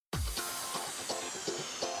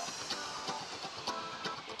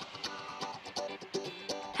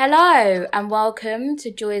Hello and welcome to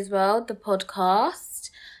Joy's World, the podcast.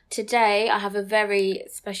 Today I have a very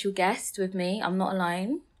special guest with me. I'm not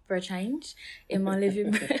alone, for a change, in my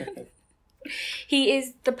living room. He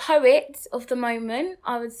is the poet of the moment,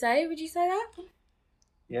 I would say. Would you say that?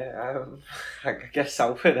 Yeah, I guess I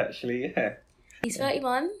would actually, yeah. He's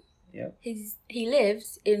 31. Yep. He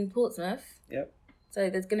lives in Portsmouth. Yep. So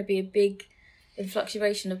there's going to be a big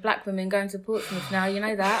influctuation of black women going to Portsmouth now, you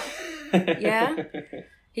know that? Yeah?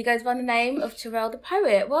 He goes by the name of Terrell the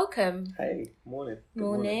Poet. Welcome. Hey, morning. Good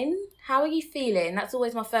Morning. How are you feeling? That's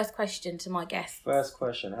always my first question to my guests. First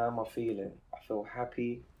question, how am I feeling? I feel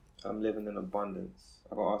happy. I'm living in abundance.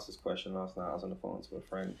 I got asked this question last night. I was on the phone to a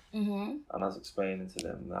friend. And I was explaining to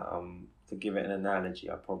them that to give it an analogy,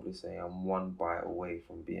 I'd probably say I'm one bite away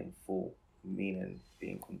from being full, meaning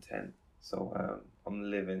being content. So I'm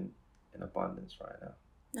living in abundance right now.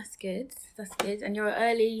 That's good. That's good. And you're an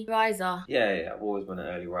early riser. Yeah. I've always been an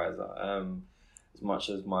early riser. As much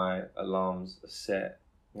as my alarms are set,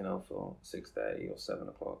 for 6:30 or 7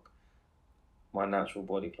 o'clock, my natural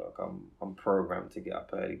body clock, I'm programmed to get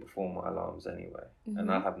up early before my alarms anyway, and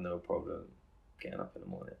I have no problem getting up in the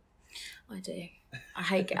morning. I do. I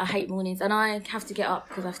hate mornings, and I have to get up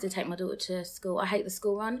because I have to take my daughter to school. I hate the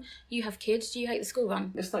school run. You have kids. Do you hate the school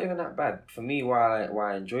run? It's not even that bad for me. Why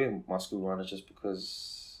I enjoy my school run is just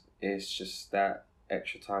because it's just that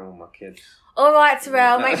extra time with my kids. All right,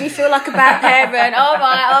 Terrell, make me feel like a bad parent. All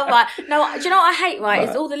right. No, do you know what I hate, right?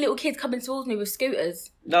 It's all the little kids coming towards me with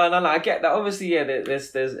scooters. No, I get that. Obviously, yeah,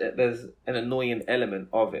 there's an annoying element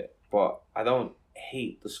of it, but I don't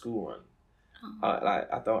hate the school run.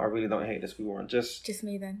 I really don't hate the school run. Just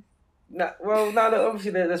me then. No,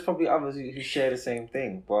 obviously there's probably others who share the same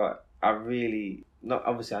thing, but I really not.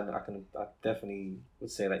 Obviously, I definitely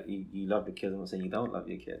would say that you love your kids. I'm not saying you don't love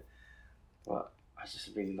your kid, but I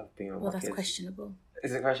just really love being with my kids. Well, that's questionable.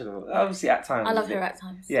 Is it questionable? Obviously, at times. I love her at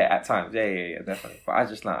times. Yeah, at times. Yeah, definitely. But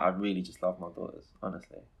I really just love my daughters.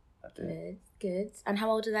 Honestly, I do. Good. And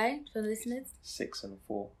how old are they for the listeners? 6 and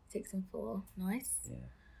 4. 6 and 4. Nice. Yeah.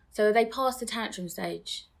 So are they past the tantrum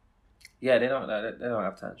stage? Yeah, they don't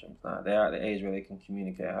have tantrums. No, they're at the age where they can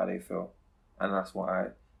communicate how they feel, and that's what I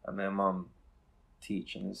and their mum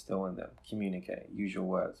teach and instill in them. Communicate. Use your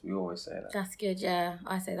words. We always say that. That's good. Yeah,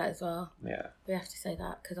 I say that as well. Yeah. We have to say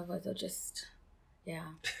that because otherwise they'll just. Yeah.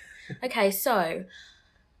 Okay, so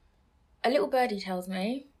a little birdie tells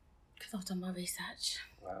me, because I've done my research,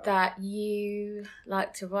 that you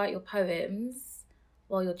like to write your poems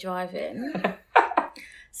while you're driving.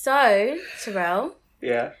 So, Terrell.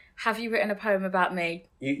 Yeah. Have you written a poem about me?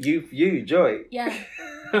 You, Joy? Yeah.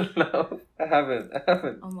 No, I haven't.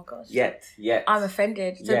 Oh my gosh. Yet. I'm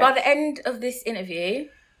offended. So by the end of this interview,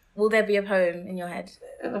 will there be a poem in your head?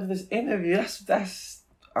 End of this interview? That's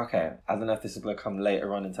okay. I don't know if this is going to come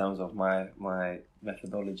later on in terms of my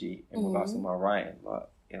methodology in regards to my writing, but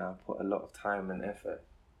I put a lot of time and effort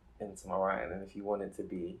into my writing, and if you want it to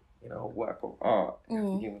be a work of art, you have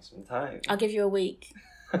to give me some time. I'll give you a week.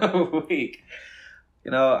 A week.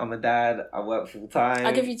 I'm a dad. I work full time.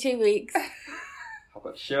 I'll give you 2 weeks. I've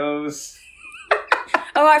got shows.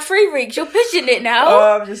 All right, 3 weeks. You're pushing it now.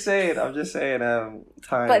 Oh, I'm just saying.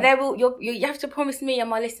 Time. But there will. You have to promise me and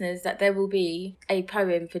my listeners that there will be a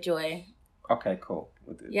poem for Joy. Okay, cool.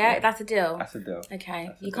 We'll do it. Yeah, that's a deal. That's a deal.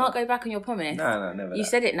 Okay, you can't go back on your promise. No, never. You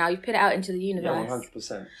said it now. You've put it out into the universe. Yeah,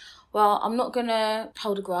 100%. Well, I'm not gonna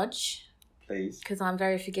hold a grudge. Please. Because I'm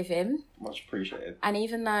very forgiving. Much appreciated. And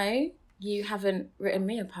even though you haven't written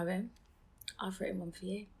me a poem, I've written one for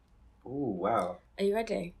you. Ooh, wow. Are you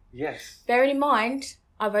ready? Yes. Bearing in mind,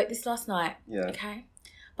 I wrote this last night. Yeah. Okay?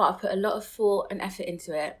 But I put a lot of thought and effort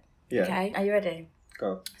into it. Yeah. Okay? Are you ready?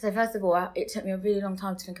 Go. So first of all, it took me a really long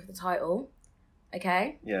time to think of the title.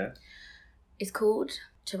 Okay? Yeah. It's called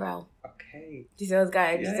Terrell. Okay. Do you see what's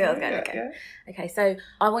going? Yeah. Okay, so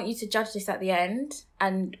I want you to judge this at the end,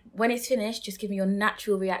 and when it's finished, just give me your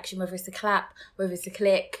natural reaction, whether it's a clap, whether it's a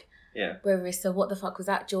click, whether it's a what the fuck was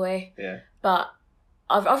that, Joy. Yeah. But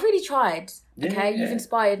I've really tried. Okay, Yeah. You've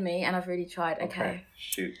inspired me, and I've really tried. Okay.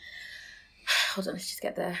 Shoot. Hold on, let's just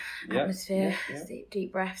get the atmosphere. Yeah.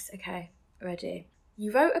 Deep breaths. Okay, ready.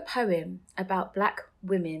 You wrote a poem about black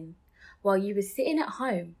women while you were sitting at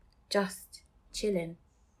home, just chilling.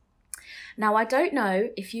 Now, I don't know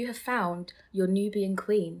if you have found your Nubian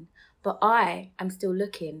queen, but I am still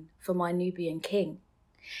looking for my Nubian king.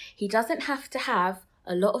 He doesn't have to have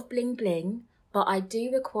a lot of bling bling, but I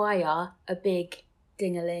do require a big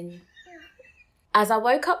ding-a-ling. As I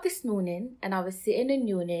woke up this morning and I was sitting and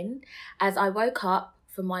yawning, as I woke up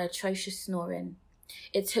from my atrocious snoring,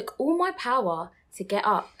 it took all my power to get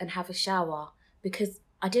up and have a shower because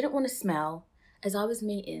I didn't want to smell as I was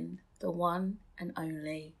meeting the one and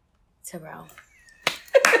only Terrell.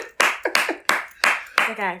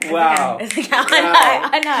 Okay. Wow. It's okay.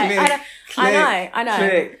 I know.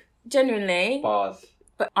 Click. Genuinely. Bars.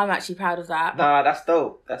 But I'm actually proud of that. Nah, that's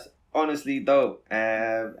dope. That's honestly dope.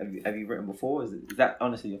 Have you written before? Is that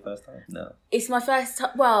honestly your first time? No. It's my first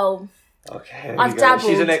time. Well, okay. I've dabbled.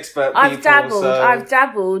 She's an expert. I've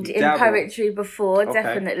dabbled in poetry before, okay.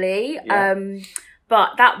 Definitely. Yeah.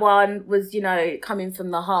 But that one was, coming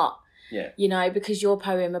from the heart. Yeah. Because your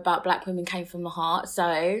poem about Black women came from the heart.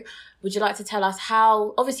 So would you like to tell us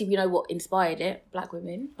how, obviously we know what inspired it, Black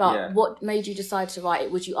women, but what made you decide to write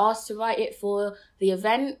it? Was you asked to write it for the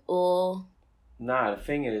event or? Nah, the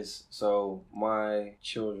thing is, so my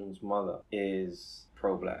children's mother is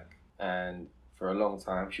pro-Black, and for a long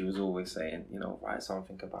time she was always saying, write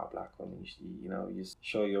something about Black women, you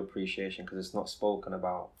show your appreciation because it's not spoken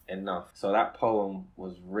about enough. So that poem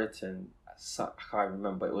was written, I can't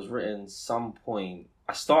remember, it was written some point.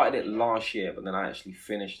 I started it last year, but then I actually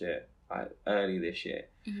finished it early this year.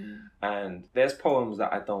 Mm-hmm. And there's poems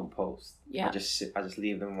that I don't post. Yeah. I just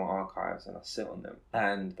leave them in my archives and I sit on them.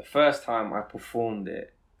 And the first time I performed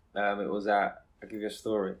it, it was I'll give you a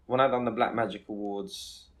story. When I done the Black Magic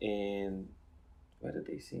Awards where did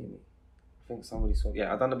they see me? I think somebody saw.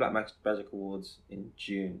 Yeah, I done the Black Magic Awards in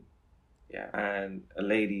June. Yeah, and a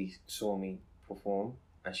lady saw me perform,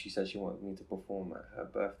 and she said she wanted me to perform at her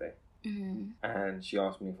birthday. Mm-hmm. And she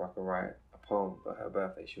asked me if I could write a poem for her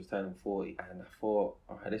birthday. She was turning 40, and I thought,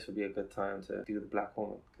 alright, this would be a good time to do the Black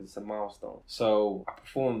woman because it's a milestone. So I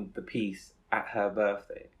performed the piece at her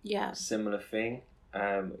birthday. Yeah. Similar thing.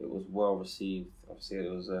 It was well received. Obviously,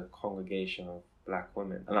 it was a congregation of Black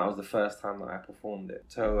women, and that was the first time that I performed it.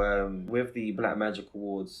 So with the Black Magic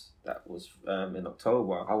Awards that was in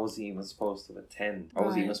October, I wasn't even supposed to attend. I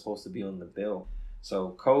wasn't even supposed to be on the bill.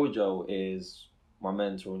 So Kojo is my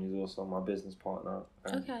mentor, and he's also my business partner,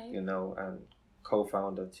 and, and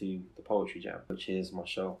co-founder to the Poetry Jam, which is my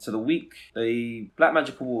show. So the Black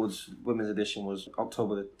Magic Awards Women's Edition was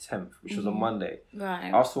October the 10th, which was a Monday.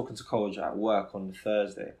 Right. I was talking to Kojo at work on the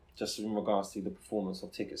Thursday, just in regards to the performance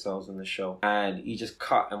of ticket sales in the show. And he just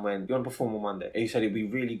cut and went, you want to perform on Monday? And he said it'd be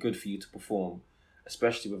really good for you to perform,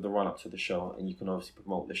 especially with the run-up to the show, and you can obviously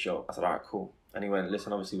promote the show. I said, all right, cool. And he went,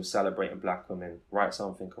 listen, obviously we're celebrating Black women. Write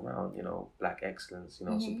something around, Black excellence,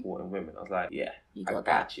 supporting women. I was like, yeah, I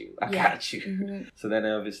got you. Mm-hmm. So then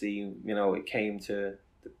obviously, it came to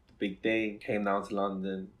the big day, came down to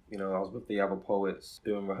London. I was with the other poets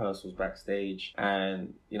doing rehearsals backstage.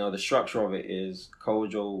 And, the structure of it is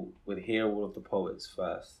Kojo would hear all of the poets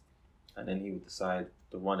first, and then he would decide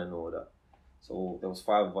the running order. So there was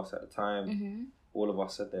 5 of us at the time. Mm-hmm. All of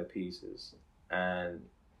us said their pieces. And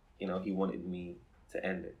he wanted me to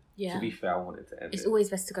end it. Yeah. To be fair, I wanted to end it. It's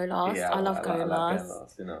always best to go last. Yeah, I love going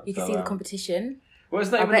last. You can see the competition. Well,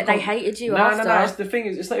 it's not I even bet they hated you after. No. The thing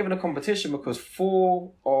is, it's not even a competition because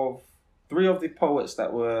 3 of the poets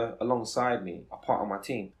that were alongside me are part of my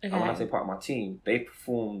team. Okay. And when I say part of my team, they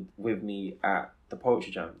performed with me at the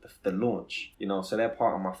Poetry Jam, the launch. So they're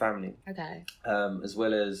part of my family. Okay. As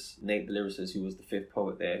well as Nate the lyricist, who was the 5th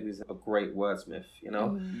poet there, who's a great wordsmith.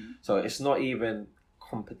 Mm-hmm. So it's not even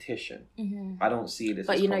competition. Mm-hmm. I don't see this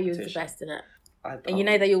but as you were the best in it. And you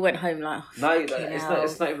know that you went home like,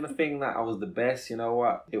 it's not even a thing that I was the best. You know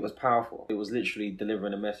what? It was powerful. It was literally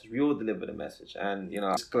delivering a message. We all delivered a message, and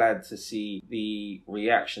I'm just glad to see the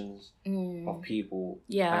reactions of people.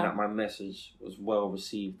 Yeah, and that my message was well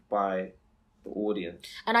received by the audience.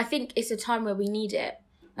 And I think it's a time where we need it.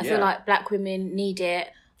 I feel like Black women need it.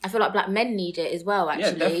 I feel like Black men need it as well, actually.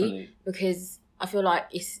 Yeah, definitely. Because I feel like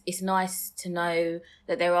it's nice to know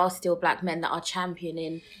that there are still Black men that are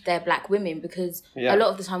championing their Black women, because a lot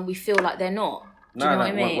of the time we feel like they're not. Do you know what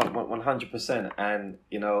I mean? 100%. And,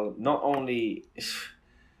 not only...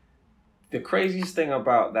 The craziest thing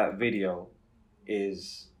about that video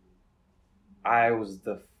is I was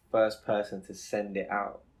the first person to send it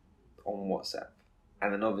out on WhatsApp.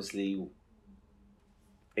 And then obviously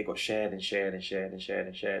it got shared and shared and shared and shared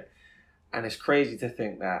and shared. And it's crazy to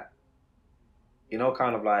think that,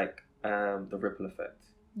 kind of like the ripple effect.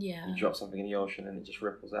 Yeah. You drop something in the ocean and it just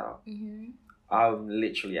ripples out. Mm-hmm. I'm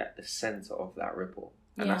literally at the center of that ripple.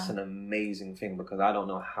 And that's an amazing thing because I don't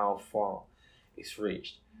know how far it's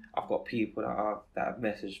reached. I've got people that have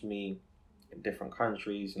messaged me in different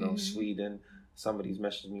countries, Sweden. Somebody's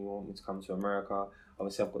messaged me, want me to come to America.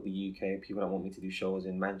 Obviously, I've got the UK, people that want me to do shows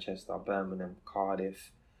in Manchester, Birmingham,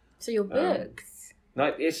 Cardiff. So you're booked. No,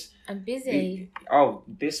 it's... I'm busy.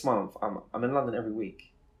 This month, I'm in London every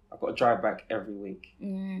week. I've got to drive back every week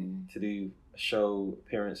to do show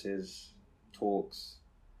appearances, talks.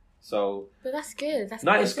 So, but that's good. That's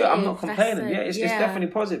no, positive. it's good. I'm not complaining. It's definitely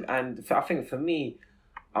positive. And I think for me,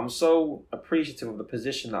 I'm so appreciative of the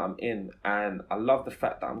position that I'm in, and I love the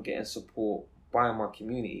fact that I'm getting support by my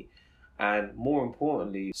community, and more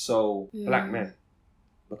importantly, black men,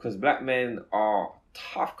 because black men are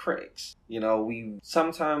tough critics. You know,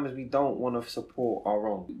 sometimes we don't want to support our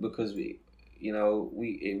own because we've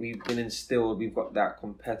been instilled. We've got that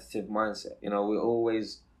competitive mindset. You know, we're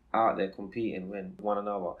always out there competing with one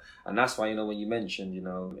another, and that's why, you know, when you mentioned, you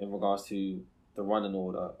know, in regards to the running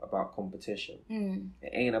order about competition,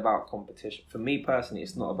 it ain't about competition. For me personally,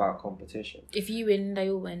 it's not about competition. If you win, they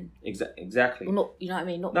all win. Exactly. Well, not, you know what I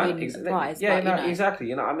mean, not winning the prize. Yeah, but, you know. exactly.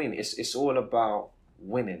 You know what I mean? It's all about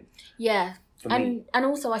winning. Yeah. For me. And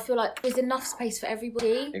also I feel like there's enough space for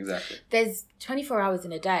everybody. Exactly. There's 24 hours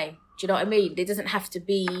in a day. Do you know what I mean? It doesn't have to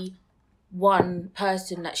be one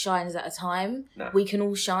person that shines at a time. Nah. We can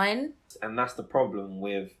all shine. And that's the problem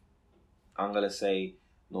with, I'm going to say,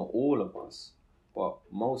 not all of us, but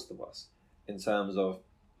most of us, in terms of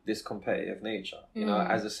this competitive nature. You know,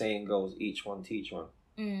 as the saying goes, each one teach one.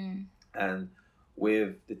 And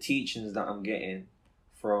with the teachings that I'm getting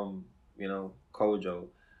from, you know, Kojo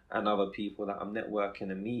and other people that I'm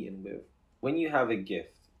networking and meeting with, when you have a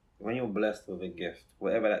gift, when you're blessed with a gift,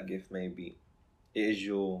 whatever that gift may be, it is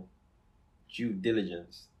your due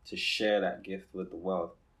diligence to share that gift with the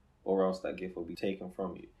world, or else that gift will be taken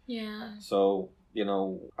from you. Yeah. So, you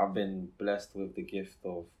know, I've been blessed with the gift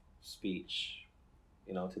of speech,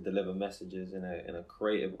 you know, to deliver messages in a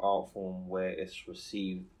creative art form where it's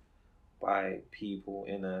received by people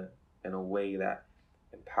in a way that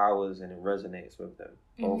empowers and it resonates with them,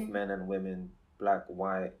 both men and women, black,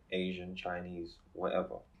 white, Asian, Chinese,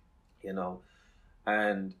 whatever, you know.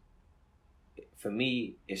 And for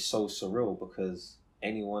me, it's so surreal because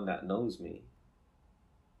anyone that knows me,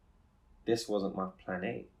 this wasn't my plan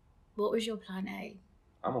A. What was your plan A?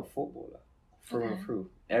 I'm a footballer, through and through.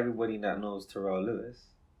 Everybody that knows Terrell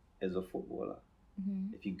Lewis is a footballer.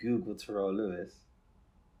 If you Google Terrell Lewis,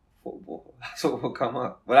 football, that's what will come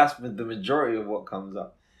up. Well, that's the majority of what comes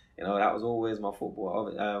up. You know, that was always my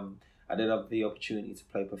football. I did have the opportunity to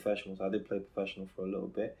play professional, so I did play professional for a little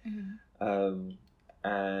bit.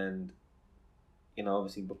 And, you know,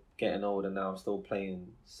 obviously getting older now, I'm still playing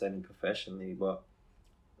semi-professionally, but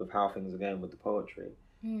with how things are going with the poetry,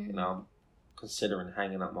 you know, I'm considering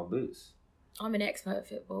hanging up my boots. I'm an expert at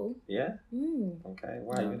football. Yeah? Okay,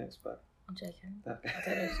 why are you an expert? I'm joking. I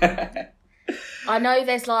don't know. I know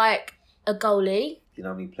there's like a goalie. Do you know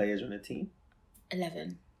how many players are in a team?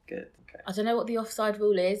 11. Good. Okay. I don't know what the offside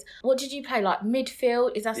rule is. What did you play? Like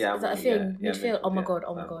midfield? Is that a thing? Yeah, midfield? Oh my god!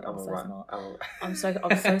 I'm so smart.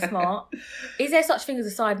 I'm so smart. Is there such thing as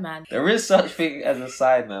a side man? There is such thing as a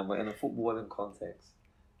side man, but in a footballing context,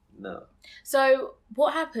 no. So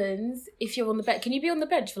what happens if you're on the bench? Can you be on the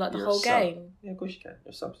bench for like the whole game? Yeah, of course you can.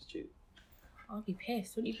 You're a substitute. I'll be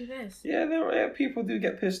pissed. Wouldn't you be pissed? Yeah, people do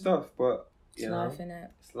get pissed off, but it's life, innit?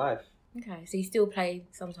 It's life. Okay, so you still play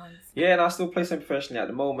sometimes? Yeah, and I still play semi-professionally. At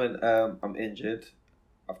the moment, I'm injured.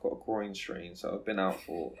 I've got a groin strain, so I've been out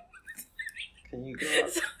for... Can you grow up?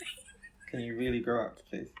 Can you really grow up,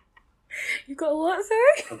 please? You got a what,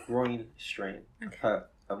 sorry? A groin strain. Okay. I've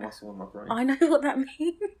hurt a muscle in my groin. I know what that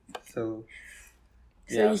means. So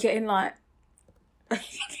you're getting like...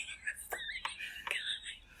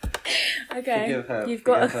 Okay. Forgive her. You've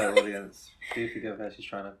forgive her, audience. Do forgive her. She's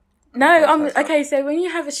trying to... No, okay, so when you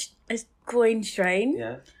have a groin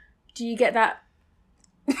strain, do you get that...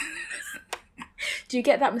 do you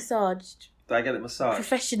get that massaged? Do I get it massaged?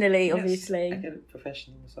 Professionally, yes, obviously. I get it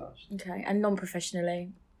professionally massaged. Okay, and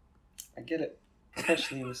non-professionally? I get it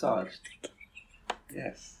professionally massaged.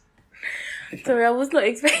 Yes. Sorry, I was not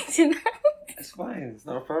expecting that. It's fine. It's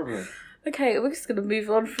not a problem. Okay, we're just going to move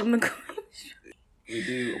on from the groin strain. We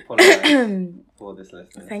do apologise for this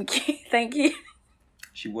listener. Thank you.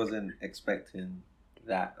 She wasn't expecting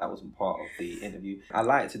that. That wasn't part of the interview. I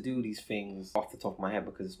like to do these things off the top of my head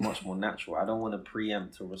because it's much more natural. I don't want to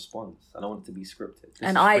preempt a response. I don't want it to be scripted.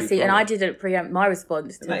 And I didn't preempt my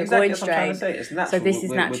response to the groin strain. I'm trying to say. It's natural. So this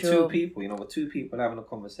is natural. We're two people, we're two people having a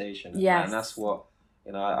conversation. Yes. And that's what,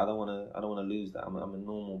 I don't want to lose that. I'm a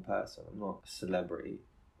normal person. I'm not a celebrity.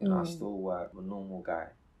 I still work. I'm a normal guy.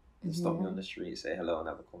 You stop me on the street, say hello and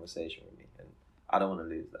have a conversation with me. And I don't want to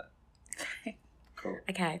lose that. Okay. Cool.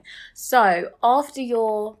 Okay, so after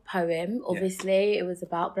your poem, obviously it was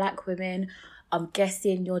about black women. I'm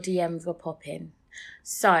guessing your DMs were popping.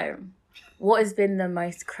 So, what has been the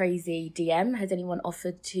most crazy DM? Has anyone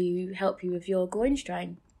offered to help you with your groin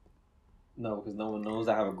strain? No, because no one knows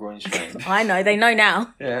I have a groin strain. I know, they know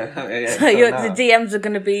now. Yeah. So the DMs are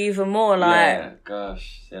going to be even more like... Yeah,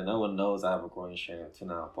 gosh. Yeah, no one knows I have a groin strain up to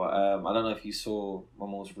now. But I don't know if you saw my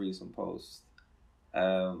most recent post.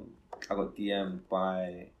 I got DM'd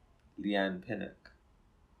by Leanne Pinnock.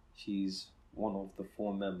 She's one of the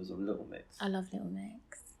 4 members of Little Mix. I love Little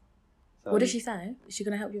Mix. So, What did she say? Is she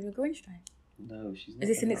going to help you with a groin strain? No, she's not. Is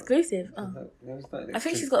this an exclusive? Oh. No, it's not an I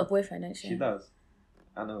think she's got a boyfriend, don't she? She does.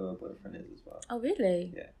 I know who her boyfriend is as well. Oh,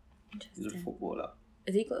 really? Yeah. Interesting. He's a footballer.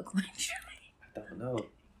 Has he got a groin strain? I don't know.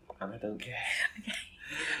 And I don't care.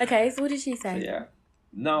 Okay, so what did she say? So, yeah.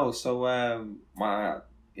 No, so I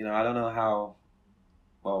don't know how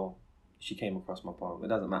well she came across my poem. It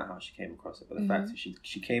doesn't matter how she came across it, but the fact is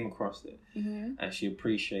she came across it and she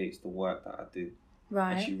appreciates the work that I do.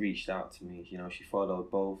 Right. And she reached out to me. You know, she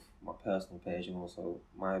followed both my personal page and also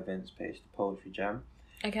my events page, the Poetry Jam.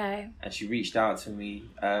 Okay. And she reached out to me.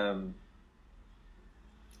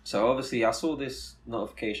 So obviously I saw this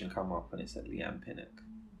notification come up and it said Leanne Pinnock.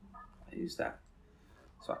 Who's that?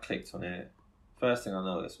 So I clicked on it. First thing I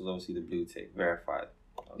noticed was obviously the blue tick, verified.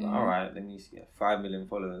 I was like, all right, let me see. 5 million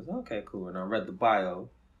followers. Okay, cool. And I read the bio.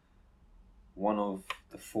 One of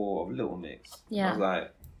the 4 of Little Mix. Yeah. I was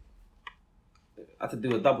like, I had to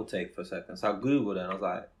do a double take for a second. So I Googled it and I was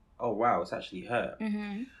like, oh wow, it's actually her.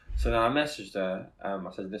 Mm-hmm. So then I messaged her. I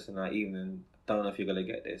said, listen, that evening, don't know if you're going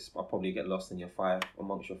to get this. I'll probably get lost in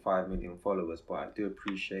amongst your 5 million followers, but I do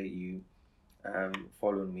appreciate you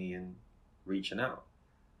following me and reaching out.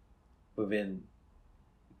 Within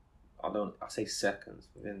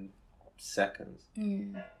seconds.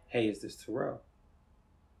 Hey, is this Terrell?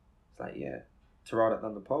 It's like, yeah. Terrell that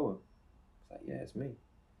done the poem. It's like, yeah, it's me.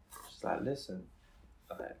 She's like, listen,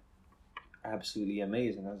 like, absolutely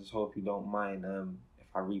amazing. I just hope you don't mind if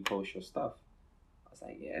I repost your stuff. I was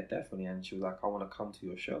like, yeah, definitely. And she was like, I want to come to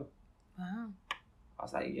your show. Wow. I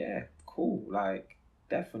was like, yeah, cool. Like,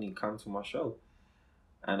 definitely come to my show.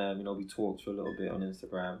 And we talked for a little bit on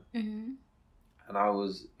Instagram. Mm-hmm. And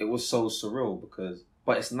it was so surreal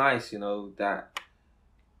but it's nice, that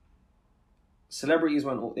celebrities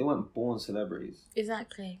weren't born celebrities.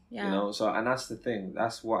 Exactly. Yeah. So, and that's the thing.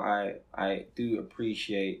 That's what I do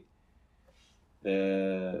appreciate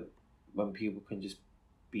when people can just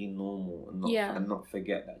be normal and not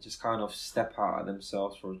forget that. Just kind of step out of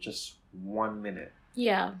themselves for just 1 minute.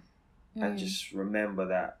 Yeah. And just remember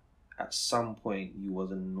that at some point you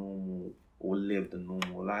was a normal or lived a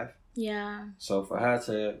normal life. Yeah. So for her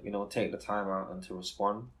to, take the time out and to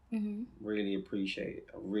respond, really appreciate it.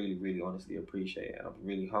 I really, really honestly appreciate it. And I'm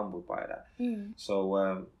really humbled by that. Mm. So,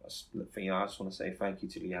 I just want to say thank you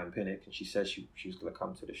to Leanne Pinnock. And she said she was going to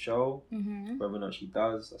come to the show. Mm-hmm. Whether or not she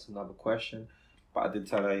does, that's another question. But I did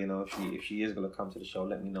tell her, if she is going to come to the show,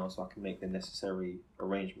 let me know so I can make the necessary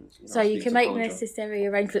arrangements. So you can make the necessary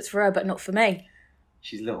arrangements for her, but not for me.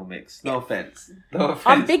 She's Little Mix. No offense. No offense.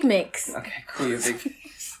 I'm Big Mix. Okay, cool. You're Big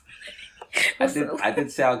Mix. I did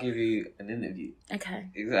say I'll give you an interview. Okay.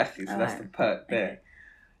 Exactly. So that's the perk there. Okay.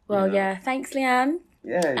 Well, yeah. Thanks, Leanne.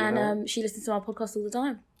 Yeah. And she listens to our podcast all the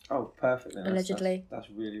time. Oh, perfect. Then. Allegedly. That's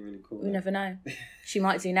really, really cool. We never know. She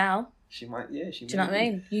might do now. She might. Yeah. Do you know what I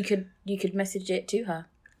mean? You could message it to her.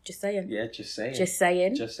 Just saying. Yeah. Just saying. Just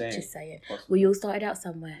saying. Just saying. Just saying. We all started out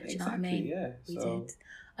somewhere. Do you know what I mean? Yeah. We did.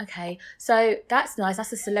 Okay, so that's nice.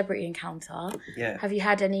 That's a celebrity encounter. Yeah. Have you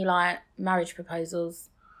had any marriage proposals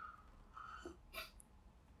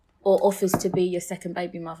or offers to be your second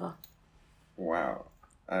baby mother? Wow.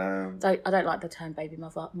 I don't like the term baby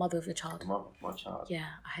mother. Mother of your child. Mother of my child. Yeah,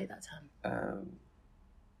 I hate that term.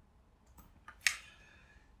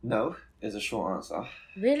 No, is a short answer.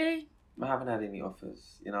 Really? I haven't had any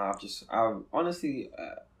offers.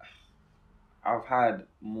 I've had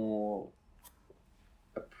more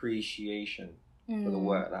appreciation for the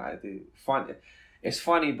work that I do. It's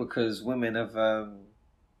funny because women have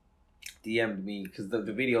DM'd me because the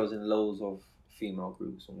video's in loads of female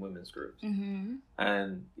groups and women's groups,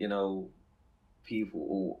 and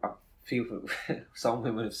people some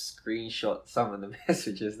women have screenshot some of the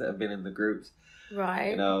messages that have been in the groups,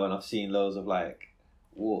 right? And I've seen loads of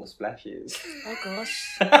water splashes. Oh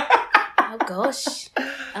gosh. Oh gosh.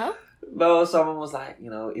 Oh. No, someone was like,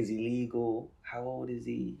 is he legal? How old is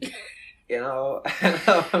he? Wow.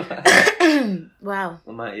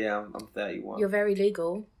 I'm like, yeah, I'm 31. You're very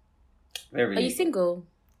legal. Very legal. Are you single?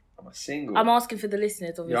 Am I single? I'm asking for the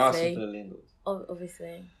listeners, obviously. You're asking for the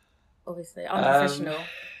listeners. Obviously. I'm professional.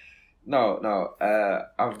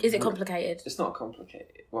 No. Is it complicated? It's not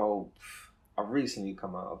complicated. Well, I've recently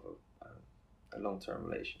come out of a long-term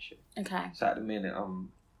relationship. Okay. So at the minute,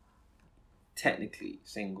 I'm technically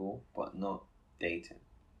single, but not dating.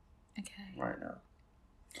 Okay. right now.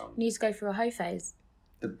 You need to go through a hoe phase.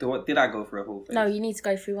 Did I go through a whole phase? No, you need to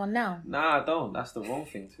go through one now. Nah, I don't. That's the wrong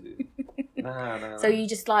thing to do. Nah. So you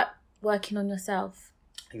just like working on yourself.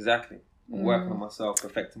 Exactly. Working on myself,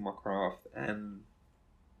 perfecting my craft, and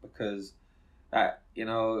because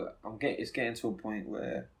it's getting to a point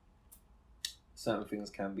where certain things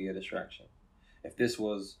can be a distraction. If this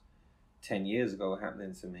was 10 years ago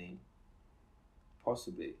happening to me,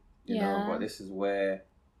 possibly, you know, but this is where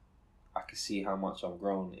I can see how much I've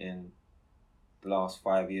grown in the last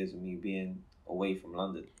 5 years of me being away from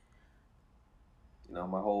London. You know,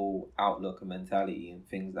 my whole outlook and mentality and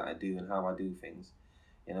things that I do and how I do things,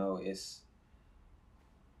 you know, it's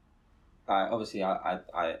obviously I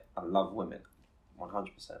love women,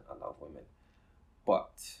 100%. I love women,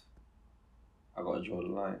 but I got to draw the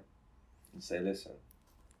line and say, listen,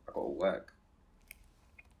 I got to work.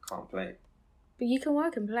 Can't play. But you can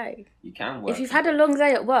work and play. You can work. If you've had a long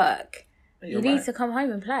day at work, you need right. to come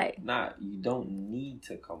home and play. Nah, you don't need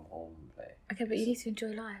to come home and play. Okay, but you need to enjoy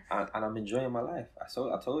life. And I'm enjoying my life. I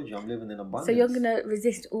told you, I'm living in abundance. So you're going to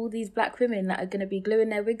resist all these black women that are going to be gluing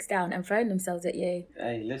their wigs down and throwing themselves at you.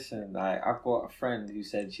 Hey, listen, I've got a friend who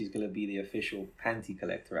said she's going to be the official panty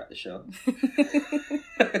collector at the show.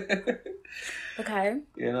 Okay.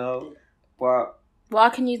 You know, but... Well, I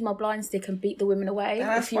can use my blind stick and beat the women away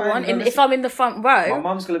if you want. And if I'm in the front row. My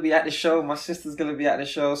mum's going to be at the show. My sister's going to be at the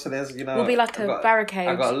show. So there's, you know... We'll be like a barricade.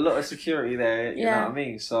 I've got a lot of security there. You know what I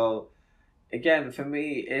mean? So, again, for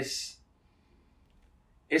me, it's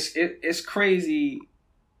crazy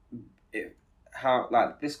how,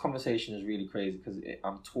 like, this conversation is really crazy because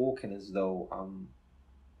I'm talking as though I'm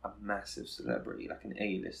a massive celebrity, like an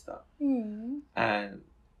A-lister. And...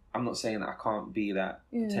 I'm not saying that I can't be that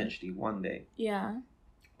potentially one day. Yeah.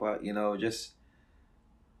 But, you know, just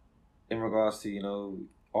in regards to, you know,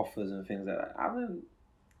 offers and things like that, I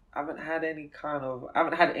haven't had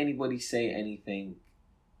anybody say anything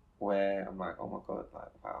where I'm like, oh my God,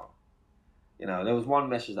 like, wow. You know, there was one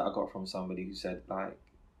message that I got from somebody who said, like,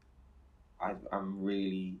 I'm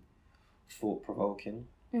really thought-provoking.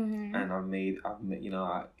 And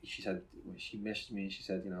she said, she messaged me and she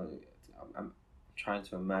said, you know, I'm trying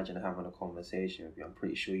to imagine having a conversation with you. I'm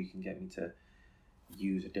pretty sure you can get me to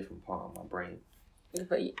use a different part of my brain.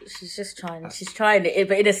 But she's just trying. She's trying it,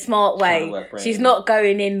 but in a smart way. She's not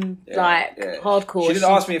going in hardcore. She did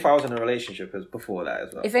ask me if I was in a relationship before that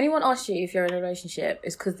as well. If anyone asks you if you're in a relationship,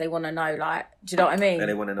 it's because they want to know, like, do you know what I mean? And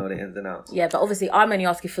they want to know the ins and outs. Yeah, but obviously I'm only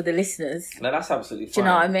asking for the listeners. No, that's absolutely fine. Do you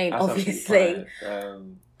know what I mean? That's obviously.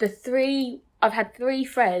 I've had 3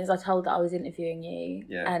 friends I told that I was interviewing you,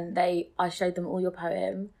 and I showed them all your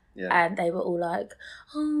poem, and they were all like,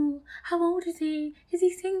 oh, how old is he? Is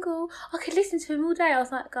he single? I could listen to him all day. I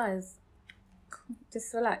was like, guys,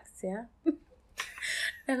 just relax, yeah?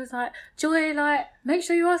 They was like, Joy, like, make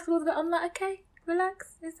sure you ask all of it. I'm like, okay,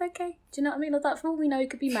 relax, it's okay. Do you know what I mean? I was like, for all we know, you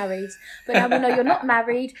could be married, but now we know you're not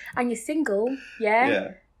married and you're single,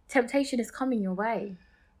 yeah? Temptation is coming your way.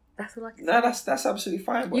 That's all I can say. No, that's absolutely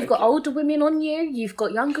fine. You've got older women on you. You've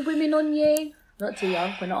got younger women on you. Not too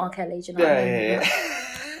young. We're not R. Kelly, do you know what I mean?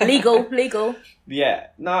 Yeah. Legal. Yeah.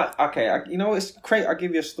 No, okay. You know, it's great. I'll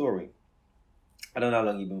give you a story. I don't know how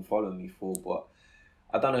long you've been following me for, but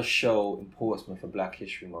I've done a show in Portsmouth for Black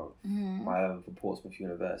History Month, for Portsmouth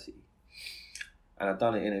University. And I've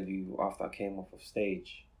done an interview after I came off of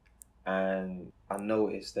stage. And I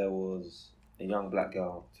noticed there was a young black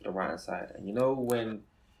girl to the right-hand side. And you know when...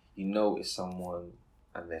 you notice someone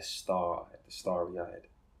and they're starry-eyed,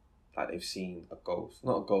 like they've seen a ghost.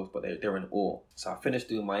 Not a ghost, but they're in awe. So I finished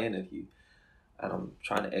doing my interview and I'm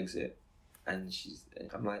trying to exit and she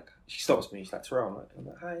stops me. She's like, Terrell. I'm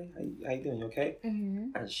like, hi, how you doing? You okay?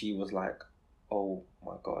 And she was like, oh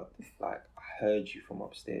my God, like I heard you from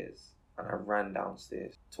upstairs and I ran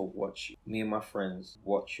downstairs to watch you. Me and my friends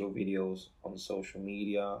watch your videos on social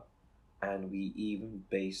media and we even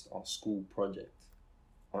based our school project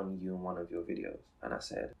on you in one of your videos. And I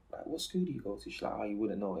said, like, what school do you go to? She's like, oh, you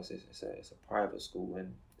wouldn't know. It's a private school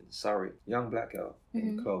in Surrey. Young black girl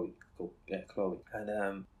named Chloe. Chloe.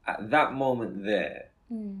 And at that moment there,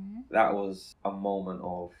 that was a moment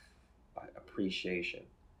of like appreciation.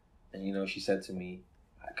 And you know, she said to me,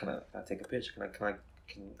 can I take a picture? Can I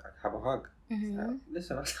have a hug? Like,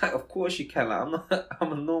 listen, I was like, of course you can. Like,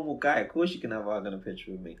 I'm a normal guy. Of course you can have a hug and a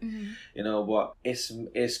picture with me. You know, but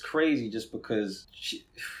it's crazy just because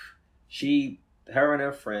her and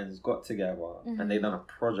her friends got together and they done a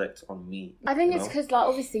project on me. I think it's because, like,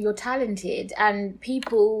 obviously you're talented and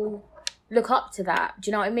people look up to that. Do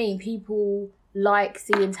you know what I mean? People like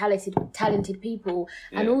seeing talented people.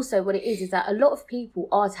 And also what it is that a lot of people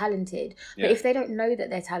are talented, but if they don't know that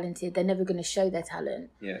they're talented, they're never going to show their talent.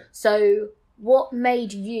 So what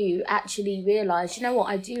made you actually realise, you know what,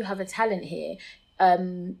 I do have a talent here?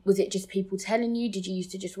 Was it just people telling you? Did you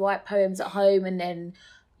used to just write poems at home and then,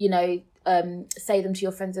 you know, say them to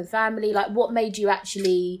your friends and family? Like, what made you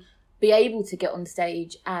actually be able to get on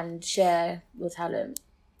stage and share your talent?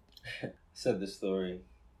 I said this story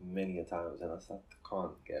many a times, and I said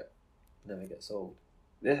never get sold.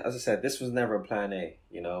 As I said, this was never a plan A.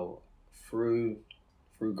 You know, through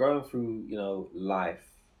going through, you know, life,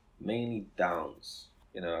 mainly downs.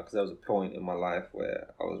 You know, because there was a point in my life where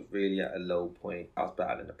I was really at a low point. I was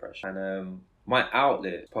battling depression, and my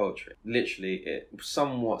outlet, poetry, literally, it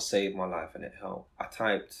somewhat saved my life, and it helped. I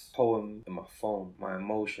typed poem in my phone. My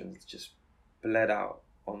emotions just bled out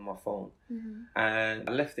on my phone, and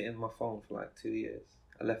I left it in my phone for like 2 years.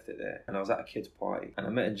 I left it there, and I was at a kid's party, and I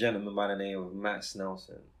met a gentleman by the name of Matt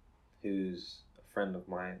Snelson, who's a friend of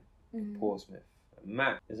mine from Portsmouth.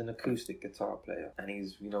 Matt is an acoustic guitar player, and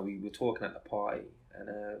he's, you know, we were talking at the party, and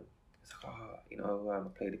it's like, you know,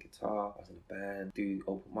 I play the guitar, I was in a band, do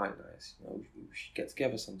open mic nights, you know, we should get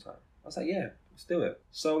together sometime. I was like, yeah, let's do it.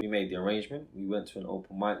 So we made the arrangement, we went to an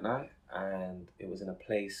open mic night, and it was in a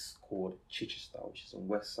place called Chichester, which is in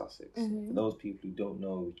West Sussex. For those people who don't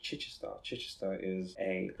know Chichester is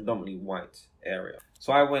a predominantly white area.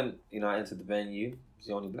 So I went, you know, I entered the venue. I was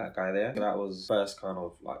the only black guy there. That was first kind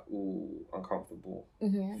of like, uncomfortable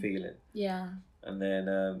feeling. Yeah. And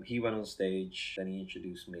then he went on stage, then he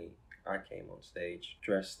introduced me. I came on stage,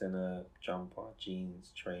 dressed in a jumper,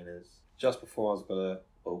 jeans, trainers. Just before I was gonna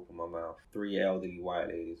open my mouth, 3 elderly white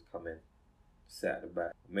ladies come in, sat at the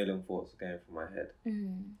back. A million thoughts going through my head.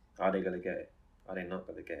 Are they gonna get it? Are they not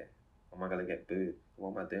gonna get it? Am I gonna get booed?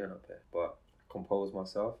 What am I doing up there? But I composed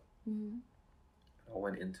myself. I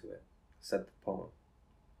went into it. Said the poem.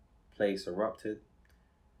 Place erupted.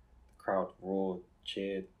 The crowd roared,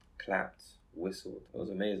 cheered, clapped, whistled. It was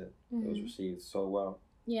amazing. It was received so well.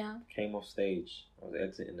 Yeah. Came off stage. I was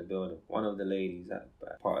exiting the building. One of the ladies at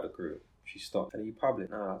part of the group, she stopped. Are you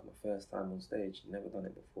public? No, that was my first time on stage. Never done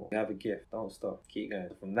it before. You have a gift. Don't stop. Keep going.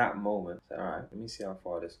 From that moment, I said, all right, let me see how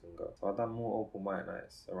far this can go. So I've done more open mic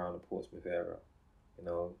nights around the Portsmouth area, you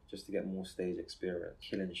know, just to get more stage experience,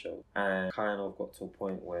 killing shows. And kind of got to a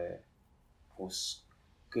point where I was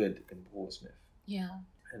good in Portsmouth. Yeah.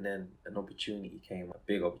 And then an opportunity came up, a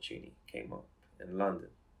big opportunity came up in London,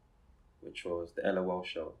 which was the LOL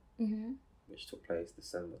show, which took place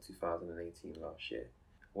December 2018 last year,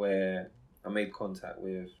 where I made contact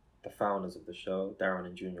with the founders of the show, Darren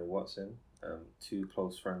and Junior Watson, 2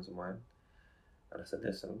 close friends of mine. And I said,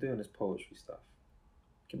 listen, I'm doing this poetry stuff.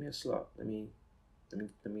 Give me a slot. Let me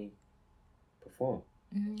perform.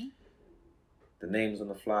 The names on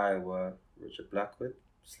the flyer were Richard Blackwood,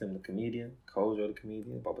 Slim the Comedian, Kojo the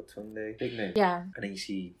Comedian, Babatunde, big name. Yeah. And then you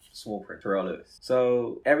see small print, Terrell Lewis.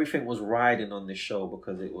 So everything was riding on this show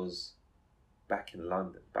because it was back in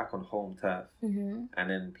London, back on home turf. And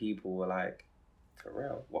then people were like,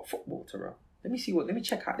 Terrell? What football, Terrell? Let me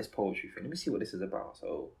check out this poetry thing. Let me see what this is about.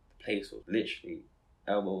 So the place was literally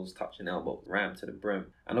elbows touching elbows, rammed to the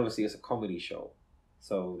brim. And obviously it's a comedy show.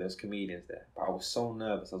 So there's comedians there. But I was so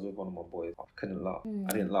nervous. I was with one of my boys. I couldn't laugh.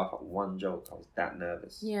 I didn't laugh at one joke. I was that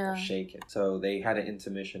nervous. Yeah. I was shaking. So they had an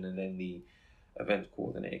intermission, and then the event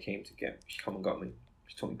coordinator came to get me. She come and got me.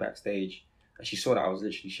 She took me backstage, and she saw that I was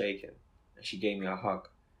literally shaking. And she gave me a hug.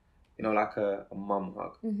 You know, like a mum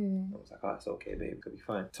hug. I was like, oh, it's okay, babe. It'll be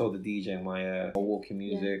fine. Told the DJ my walking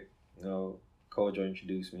music. You know, Kojo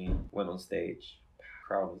introduced me. Went on stage.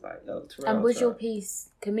 Crowd was like, yo, Terrell. And was your piece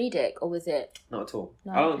comedic, or was it? Not at all.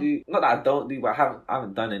 No, I don't do, not that I don't do, but I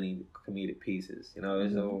haven't done any comedic pieces. You know,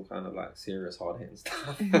 it's all kind of like serious, hard hitting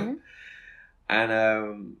stuff. And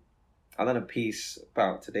I done a piece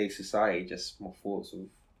about today's society, just my thoughts of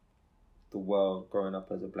the world growing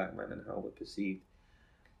up as a black man and how we're perceived.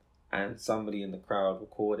 And somebody in the crowd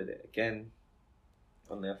recorded it again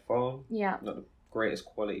on their phone. Yeah. Not the greatest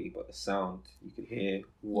quality, but the sound, you could hear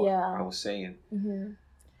what I was saying. And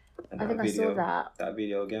I think I saw that. That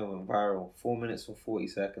video again went viral. 4 minutes and 40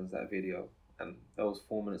 seconds, that video. And those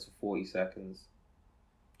 4 minutes and 40 seconds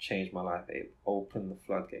changed my life. It opened the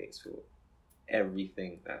floodgates for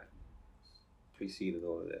everything that preceded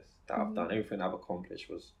all of this. That I've done. Everything I've accomplished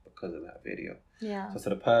was because of that video. Yeah. So to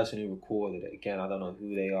the person who recorded it, again, I don't know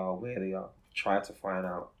who they are, where they are. Try to find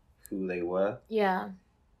out who they were. Yeah.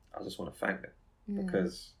 I just want to thank them.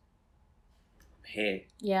 Because I'm here.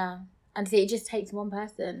 Yeah. And see, it just takes one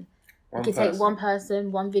person. It could take one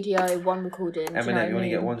person, one video, one recording. Eminem, you only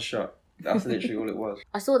get one shot. That's literally all it was.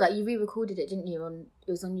 I saw that you re-recorded it, didn't you?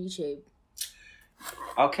 It was on YouTube.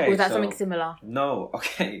 Okay. Or was that something similar? No.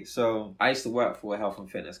 Okay. So I used to work for a health and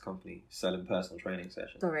fitness company selling personal training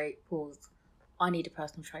sessions. Sorry, pause. I need a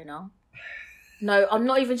personal trainer. No, I'm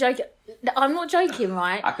not even joking. I'm not joking,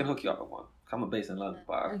 right? I can hook you up with one. I'm based in London,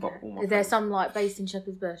 but I've got all my. Is there some like based in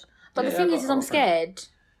Shepherd's Bush? But the thing is I'm scared.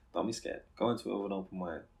 Don't be scared. Go into it with an open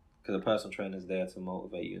mind. Because a personal trainer is there to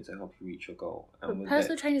motivate you and to help you reach your goal. And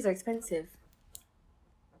personal trainers are expensive.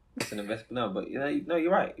 It's an investment. No, but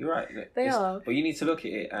you're right. You're right. They are. But you need to look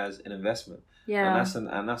at it as an investment. Yeah.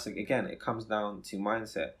 And that's again, it comes down to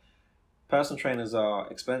mindset. Personal trainers are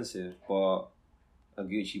expensive, but a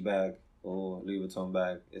Gucci bag or Louis Vuitton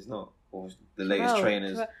bag is not. Or the latest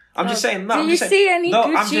trainers. I'm just saying. No, do you see any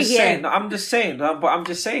Gucci I'm just here? saying. No, I'm just saying. But I'm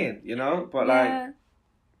just saying. You know. But like.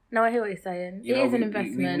 No, I hear what you're saying. It is an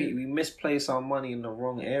investment. We misplace our money in the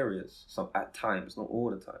wrong areas. At times, not all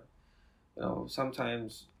the time. You know,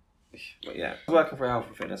 sometimes. But yeah, I was working for a health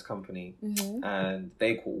and fitness company, and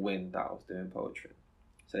they caught wind that I was doing poetry,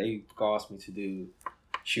 so they asked me to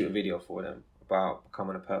shoot a video for them about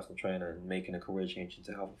becoming a personal trainer and making a career change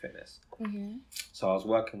into health and fitness. So I was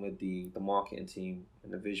working with the marketing team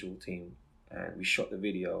and the visual team, and we shot the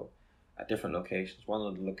video at different locations. One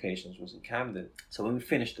of the locations was in Camden. So when we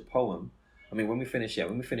finished when we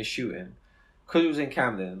finished shooting, because it was in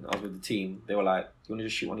Camden, I was with the team. They were like, "You want to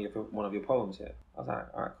just shoot one of your poems here?" I was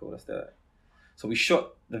like, "All right, cool, let's do it." So we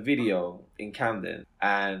shot the video in Camden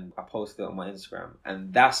and I posted it on my Instagram.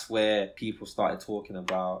 And that's where people started talking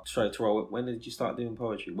about, Terrell, when did you start doing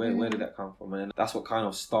poetry? Where did that come from? And that's what kind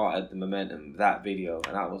of started the momentum, that video.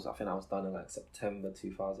 And I think I was done in like September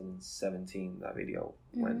 2017, that video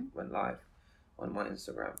went live on my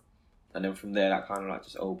Instagram. And then from there, that kind of like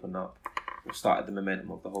just opened up. We started the momentum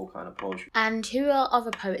of the whole kind of poetry. And who are other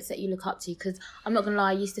poets that you look up to? Because I'm not going to lie,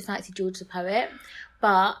 I used to fancy George the poet,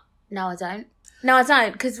 but now I don't.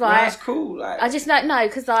 Because That's cool. Like, I just don't know,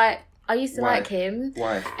 because I used to like him.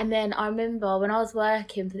 Why? And then I remember when I was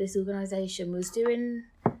working for this organisation,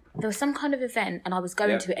 there was some kind of event and I was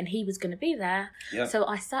going to it and he was going to be there. Yep. So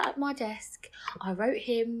I sat at my desk, I wrote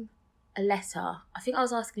him a letter. I think I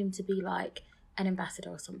was asking him to be like an ambassador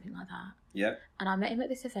or something like that. Yeah. And I met him at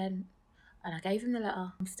this event and I gave him the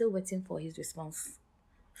letter. I'm still waiting for his response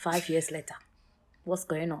 5 years later. What's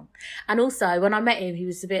going on? And also, when I met him, he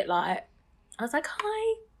was a bit like, I was like,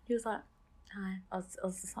 hi. He was like, hi. I was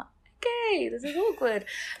just like, okay, this is awkward.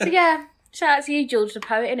 So yeah, shout out to you, George the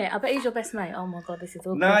poet, innit? I bet he's your best mate. Oh my God, this is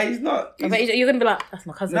awkward. No, he's not. I bet you're going to be like, that's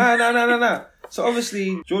my cousin. No. So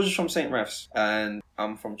obviously, George is from St. Refs and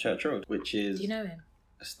I'm from Church Road, which is... Do you know him?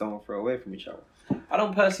 A stone throw away from each other. I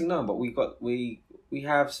don't personally know him, but we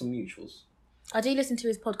have some mutuals. I do listen to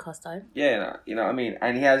his podcast though. Yeah, you know what I mean?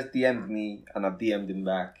 And he has DM'd me and I've DM'd him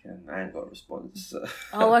back and I ain't got a response. So.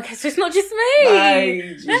 Oh, okay, so it's not just me. Nah,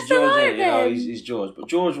 he's That's George, alright, you know, he's George. But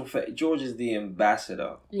George is the ambassador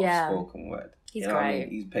of spoken word. He's great. I mean?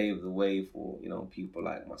 He's paved the way for, people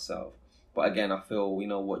like myself. But again, I feel,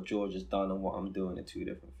 what George has done and what I'm doing are two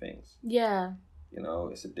different things. Yeah.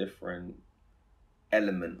 It's a different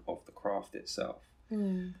element of the craft itself.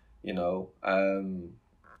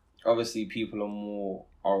 Obviously people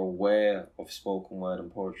are aware of spoken word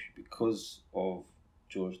and poetry because of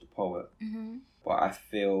George the poet. But I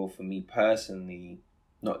feel for me personally,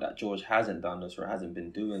 not that George hasn't done this or hasn't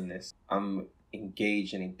been doing this, I'm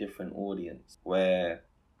engaging a different audience where,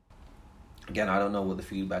 again, I don't know what the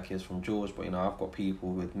feedback is from George, but I've got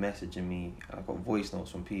people who are messaging me, I've got voice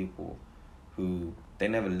notes from people who they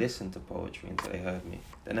never listened to poetry until they heard me.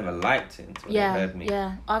 They never liked it until they heard me.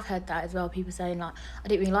 Yeah, I've heard that as well. People saying like, I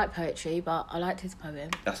didn't really like poetry, but I liked his poem.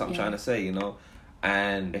 That's what I'm trying to say,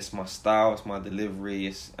 And it's my style, it's my delivery,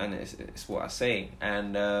 it's what I say.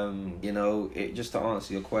 And it just to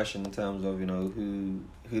answer your question in terms of who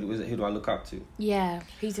do I look up to? Yeah,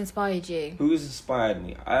 who's inspired you? Who's inspired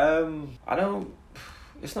me?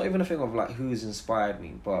 It's not even a thing of like who's inspired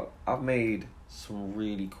me, but I've made some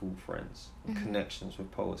really cool friends and connections with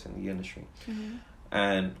poets in the industry.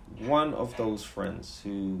 And one of those friends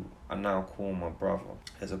who I now call my brother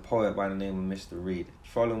is a poet by the name of Mr. Reed.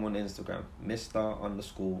 Follow him on Instagram,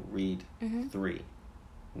 Mr_Reed3,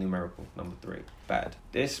 numerical number 3. Bad.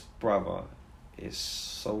 This brother is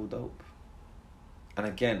so dope. And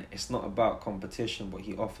again, it's not about competition, but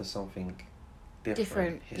he offers something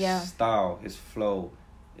different. His style, his flow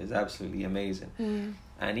is absolutely amazing.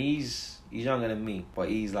 And he's younger than me, but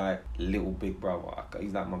he's like little big brother.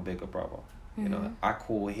 He's like my bigger brother. I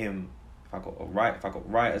call him if I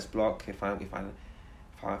got writer's block, if I'm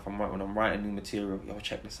writing new material, yo,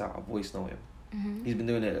 check this out. I voice note him. Mm-hmm. He's been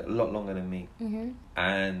doing it a lot longer than me. Mm-hmm.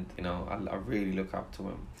 And, you know, I really look up to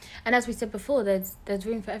him. And as we said before, there's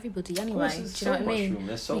room for everybody anyway. Do you know what I mean? Room.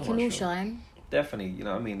 There's so we much can all room. shine. Definitely, you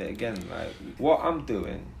know what I mean? Again, like, what I'm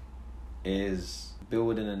doing is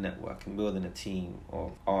building a network and building a team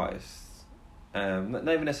of artists. Not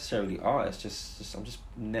even necessarily artists, just I'm just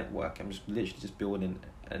networking. I'm just literally just building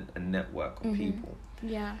a network of people.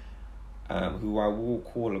 Yeah. Who I will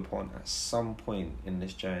call upon at some point in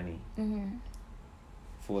this journey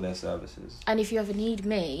for their services. And if you ever need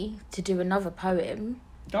me to do another poem,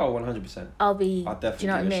 oh, 100%. I'll definitely do you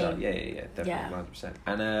know what I mean? Shout. Yeah, definitely,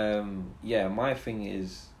 100%. And my thing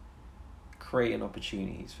is creating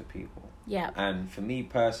opportunities for people. Yeah. And for me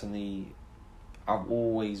personally, I've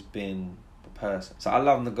always been the person. So I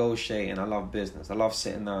love negotiating. I love business. I love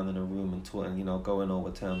sitting down in a room and talking, you know, going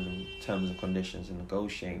over terms and conditions and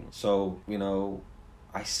negotiating. So, you know,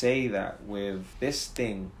 I say that with this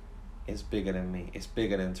thing is bigger than me. It's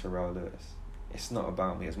bigger than Terrell Lewis. It's not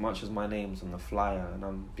about me. As much as my name's on the flyer and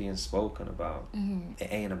I'm being spoken about, it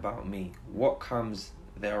ain't about me. What comes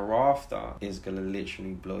thereafter is gonna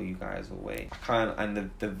literally blow you guys away.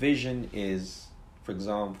 And the vision is, for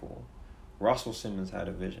example, Russell Simmons had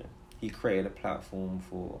a vision. He created a platform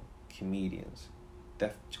for comedians,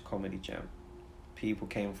 Def Comedy Jam. People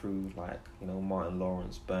came through like, you know, Martin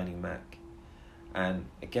Lawrence, Bernie Mac. And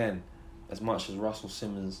again, as much as Russell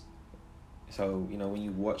Simmons, so, you know, when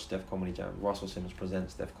you watch Def Comedy Jam, Russell Simmons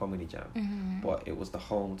presents Def Comedy Jam. But it was the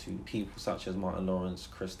home to people such as Martin Lawrence,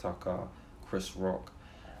 Chris Tucker, Chris Rock.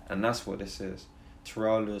 And that's what this is.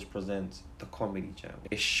 Terrell Lewis presents the Comedy Jam.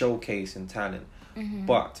 It's showcasing talent.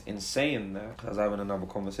 But in saying that, I was having another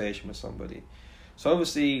conversation with somebody. So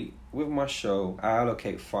obviously, with my show, I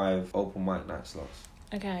allocate 5 open mic night slots.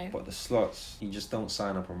 Okay. But the slots, you just don't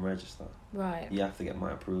sign up and register. Right. You have to get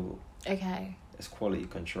my approval. Okay. It's quality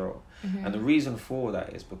control. And the reason for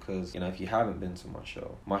that is because, you know, if you haven't been to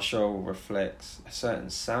my show reflects a certain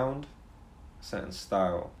sound, a certain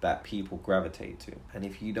style that people gravitate to. And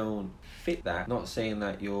if you don't fit that, not saying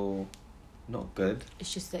that you're not good,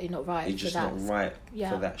 it's just that you're not right. You're just not right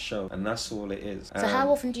for that show. And that's all it is. So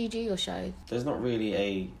how often do you do your show? There's not really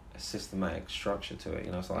a systematic structure to it,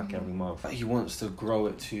 you know, it's like every month. He wants to grow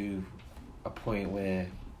it to a point where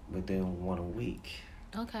we're doing 1 a week.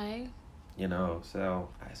 Okay. You know, so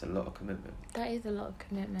it's a lot of commitment. That is a lot of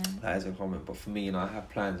commitment. That is a commitment. But for me, you know, I have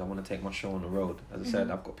plans. I want to take my show on the road. As I said,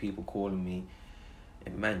 I've got people calling me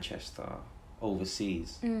in Manchester,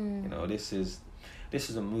 overseas. You know, this is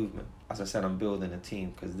a movement. As I said, I'm building a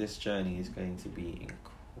team because this journey is going to be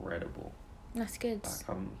incredible. That's good.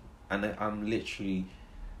 Like I'm literally,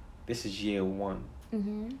 this is year 1.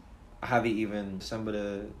 I haven't even, December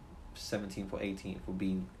the 17th or 18th will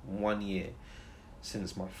be 1 year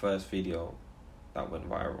since my first video that went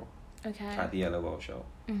viral. Okay. At the LOL show.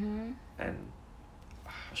 And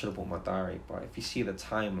I should have bought my diary, but if you see the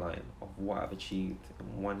timeline of what I've achieved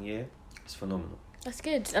in 1 year, it's phenomenal. That's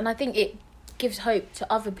good. And I think it gives hope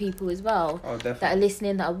to other people as well. Oh, definitely. That are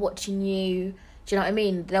listening, that are watching you. Do you know what I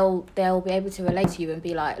mean? They'll be able to relate to you and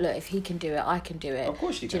be like, look, if he can do it, I can do it. Of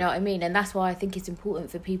course you can. Do you know what I mean? And that's why I think it's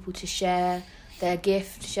important for people to share their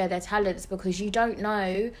gift, share their talents, because you don't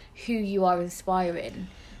know who you are inspiring.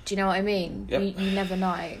 Do you know what I mean? Yep. You never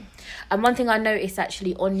know. And one thing I noticed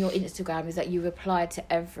actually on your Instagram is that you replied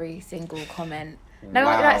to every single comment. No,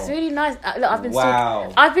 wow. That's really nice. Look, I've been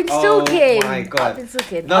wow. I've been stalking. Oh my God. I've been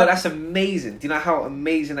stalking. No, that's amazing. Do you know how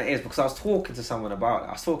amazing that is? Because I was talking to someone about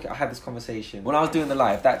it. I had this conversation when I was doing the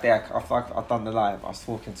live that day. After I've done the live, I was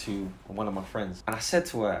talking to one of my friends, and I said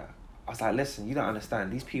to her, I was like, listen, you don't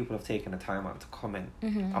understand. These people have taken the time out to comment.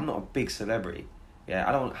 I'm not a big celebrity. Yeah,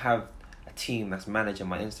 I don't have a team that's managing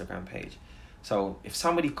my Instagram page. So if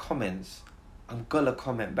somebody comments, I'm gonna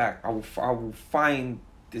comment back. I will find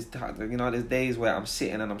this. You know, there's days where I'm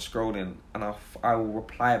sitting and I'm scrolling, and I will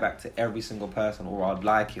reply back to every single person, or I'd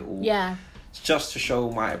like it, or just to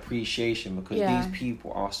show my appreciation, because these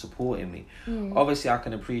people are supporting me. Obviously, I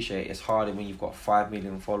can appreciate it's harder when you've got 5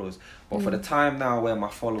 million followers, but for the time now where my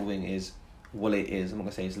following is what it is, I'm not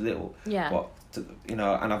gonna say it's little, but you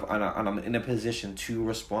know, and I'm in a position to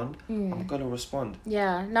respond. I'm gonna respond.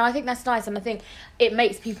 Yeah, no, I think that's nice, and I think it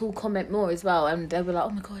makes people comment more as well, and they'll be like, oh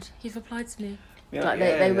my God, you've replied to me. Yeah, like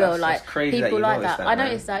they will, like people like that. I man.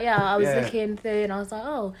 noticed that. Yeah, I was looking through and I was like,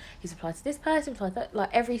 oh, he's replied to this person, replied to that. Like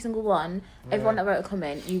every single one, everyone that wrote a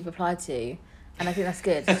comment, you replied to, and I think that's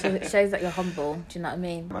good. It shows that you're humble. Do you know what I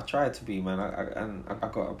mean? I try to be, man. I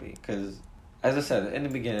gotta be, because as I said in the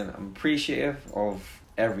beginning, I'm appreciative of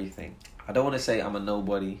everything. I don't want to say I'm a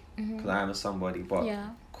nobody, because I am a somebody, but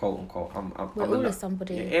quote unquote. We're always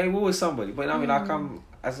somebody. Yeah, we're always somebody. But I mean, like I'm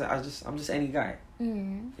just any guy.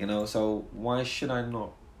 You know, so why should I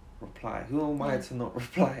not reply? Who am I to not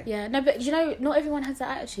reply? Yeah, no, but you know, not everyone has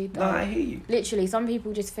that attitude though. No, I hear you. Literally, some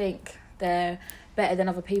people just think they're better than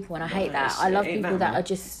other people, and I hate that. I love people that are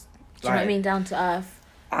just, do you know what I mean, down to earth.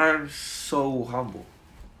 I'm so humble,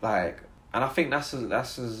 like, and I think that's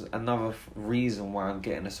another reason why I'm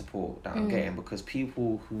getting the support that I'm getting, because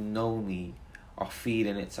people who know me are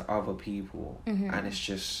feeding it to other people, and it's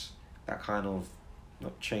just that kind of,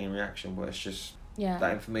 not chain reaction, but it's just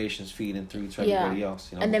that information's feeding through to everybody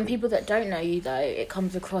else. You know? And then people that don't know you, though, it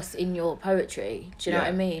comes across in your poetry. Do you know what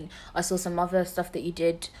I mean? I saw some other stuff that you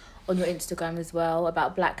did on your Instagram as well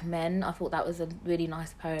about black men. I thought that was a really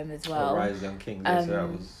nice poem as well. Rise Young Kings.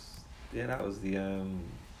 So that was the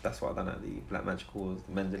that's what I done at the Black Magic Awards,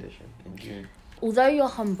 the men's edition in June. Although you're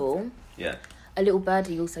humble, a little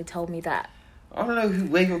birdie also told me that. I don't know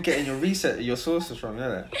where you're getting your sources from,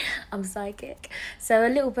 yeah. I'm psychic. So a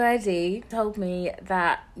little birdie told me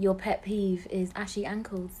that your pet peeve is ashy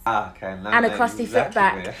ankles. Ah, okay. And a crusty foot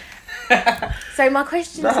back. So my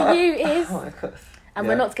question to you is... And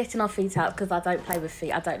we're not getting our feet up because I don't play with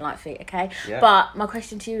feet. I don't like feet, okay? Yeah. But my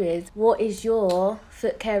question to you is, what is your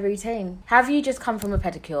foot care routine? Have you just come from a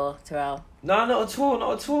pedicure, Terrell? No, not at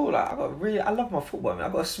all. Like, I love my football, man.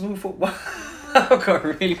 I've got a smooth football. I've got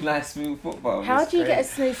a really nice smooth football. How do you get a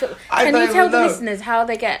smooth football? Can you tell the listeners how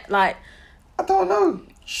they get, like... I don't know.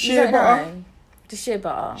 Shea butter. Just shea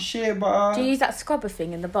butter? Shea butter. Do you use that scrubber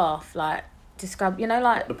thing in the bath, like, to scrub, you know,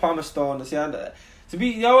 like... The Palmer Stone, to be,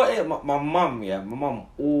 you know what, my mum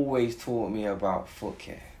always taught me about foot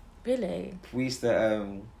care. Really? We used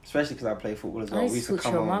to, especially because I play football as well. We used to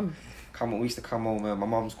come home. We used to come home. My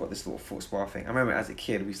mum's got this little foot spa thing. I remember as a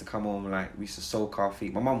kid, we used to come home and we used to soak our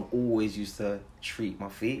feet. My mum always used to treat my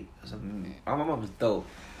feet. My mum was dope.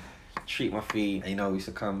 Treat my feet. And, we used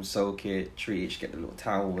to come soak it, treat it, just get the little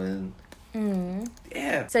towel in.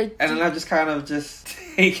 Yeah. So and then I just kind of just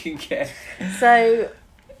taking care. So.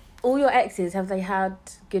 All your exes, have they had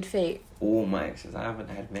good feet? All my exes. I haven't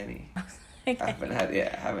had many. Okay. I haven't had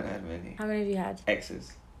many. How many have you had?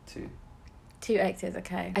 Exes. 2. 2 exes,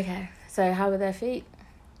 okay. Okay. So how were their feet?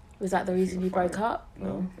 Was that the reason you broke up?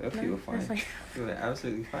 No, their feet were fine. They were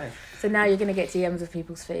absolutely fine. So now you're going to get DMs of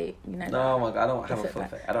people's feet? You know. No, my God, I don't have a foot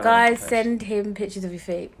fetish. Guys, send him pictures of your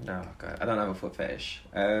feet. No, God, I don't have a foot fetish.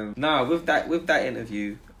 No, with that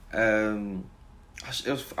interview, I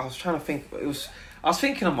was trying to think. I was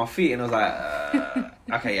thinking of my feet, and I was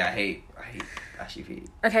like, okay, yeah, I hate ashy feet.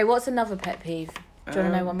 Okay, what's another pet peeve? Do you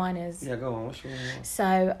want to know what mine is? Yeah, go on. What's your one?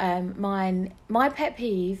 So, my pet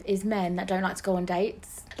peeve is men that don't like to go on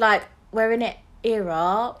dates. Like, we're in an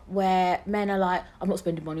era where men are like, I'm not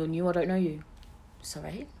spending money on you, I don't know you.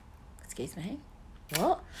 Sorry? Excuse me?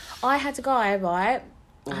 What? I had a guy, right?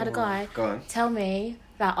 Tell me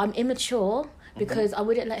that I'm immature because I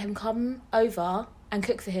wouldn't let him come over and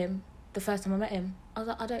cook for him the first time I met him. I was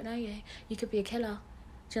like, I don't know you. You could be a killer.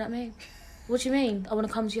 Do you know what I mean? What do you mean? I want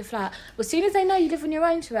to come to your flat. Well, as soon as they know you live on your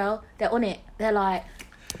own, Terrell, they're on it. They're like,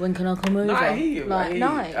 when can I come over? No, I hear you. Like,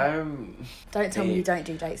 no. Don't tell me you don't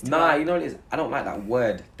do dates. Nah, you know what it is? I don't like that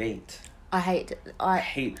word, date. I hate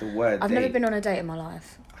the word I've date. never been on a date in my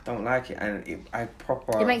life. I don't like it, and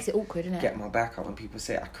it makes it awkward, doesn't it? Get my back up when people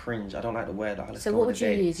say it. I cringe. I don't like the word. So what would you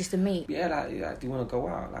use? Just to meet? Yeah, like, do you want to go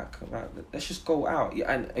out? Like, let's just go out.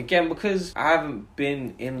 Yeah, and again, because I haven't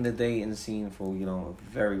been in the dating scene for a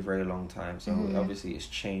very, very long time, so obviously it's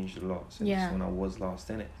changed a lot since when I was last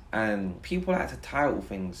in it. And people like to title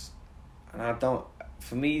things, and I don't.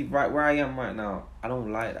 For me, right where I am right now, I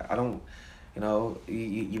don't like that. I don't.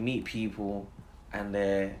 You meet people, and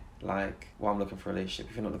they're like, well, I'm looking for a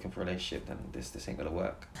relationship. If you're not looking for a relationship, then this ain't gonna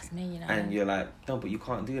work. That's me, And you're like, no, but you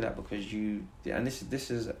can't do that because you. And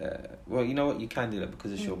this is well, you know what? You can do that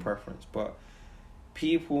because it's your preference, but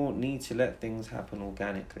people need to let things happen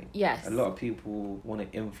organically. Yes. A lot of people want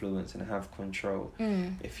to influence and have control.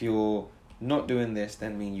 If you're not doing this,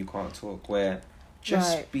 then mean you can't talk. Where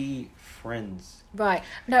just be friends. Right.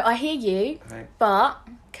 No, I hear you. Right. But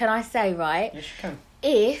can I say, right? Yes, you can.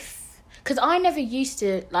 Because I never used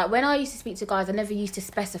to, when I used to speak to guys, I never used to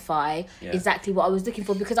specify exactly what I was looking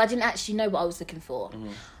for because I didn't actually know what I was looking for.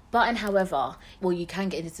 But and however, you can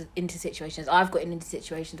get into situations. I've gotten into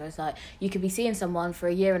situations where it's like, you could be seeing someone for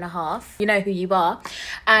a year and a half, you know who you are,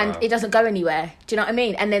 and it doesn't go anywhere. Do you know what I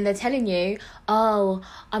mean? And then they're telling you, oh,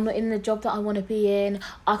 I'm not in the job that I want to be in,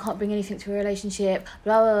 I can't bring anything to a relationship,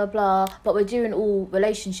 blah, blah, blah, blah. But we're doing all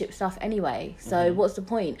relationship stuff anyway. So what's the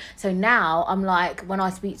point? So now I'm like, when I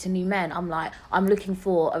speak to new men, I'm like, I'm looking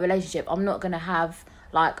for a relationship. I'm not going to have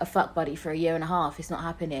like a fuck buddy for a year and a half. It's not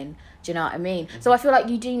happening. Do you know what I mean? So I feel like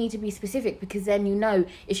you do need to be specific, because then you know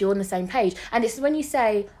if you're on the same page. And it's when you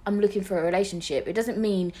say, I'm looking for a relationship, it doesn't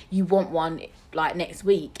mean you want one like next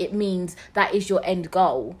week. It means that is your end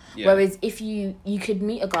goal. Yeah. Whereas if you could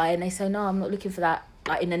meet a guy and they say, no, I'm not looking for that,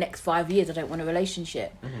 like in the next 5 years, I don't want a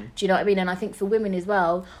relationship. Do you know what I mean? And I think for women as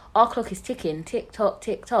well, our clock is ticking, tick tock,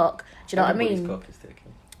 tick tock. Do you know what I mean? Everybody's clock is ticking.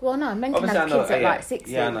 Well, no, men can have kids at like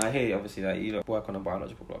 60. Yeah, no, I hear you. Obviously, like, you don't work on a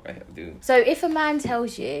biological clock. I do. So if a man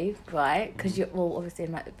tells you, right, because you're, well, obviously,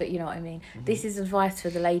 but you know what I mean. This is advice for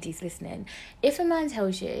the ladies listening. If a man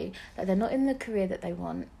tells you that they're not in the career that they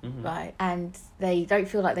want, right, and they don't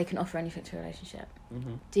feel like they can offer anything to a relationship,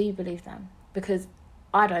 do you believe them? Because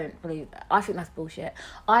I don't believe that. I think that's bullshit.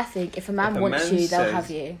 I think if a man wants you, they'll have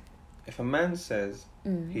you. If a man says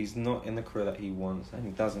he's not in the career that he wants and he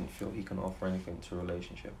doesn't feel he can offer anything to a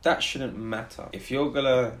relationship, that shouldn't matter. If you're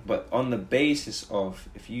gonna, but on the basis of,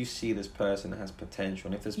 if you see this person has potential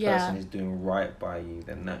and if this person is doing right by you,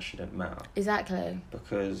 then that shouldn't matter. Exactly.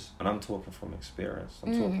 Because, and I'm talking from experience,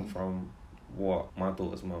 I'm talking from what my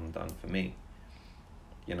daughter's mum done for me.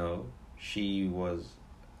 You know, she was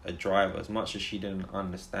a driver. As much as she didn't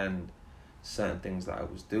understand certain things that I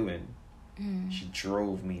was doing, she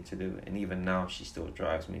drove me to do it, and even now she still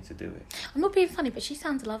drives me to do it. I'm not being funny, but she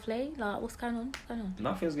sounds lovely. Like, what's going on?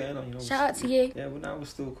 Nothing's going on, you know. Shout out to you. Yeah, well, now we're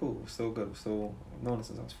still cool. We're still good. We're still known her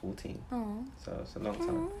since I was 14. Aww. So it's a long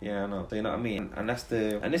time. Yeah, I know. So you know what I mean? And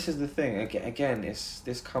this is the thing. Again,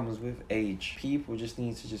 this comes with age. People just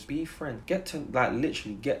need to just be friends.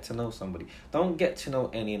 Literally get to know somebody. Don't get to know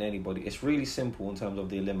any and anybody. It's really simple in terms of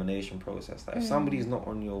the elimination process. That if somebody's not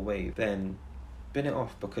on your wave, then bin it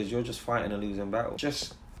off, because you're just fighting a losing battle.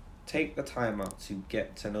 Just take the time out to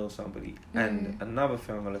get to know somebody. And another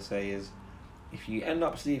thing I'm going to say is, if you end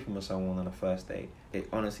up sleeping with someone on a first date, it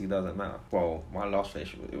honestly doesn't matter. Well, my last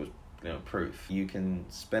relationship, it was, proof. You can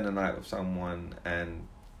spend a night with someone and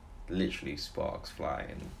literally sparks fly,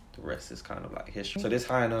 and the rest is kind of like history. So this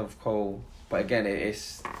high enough coal, but again,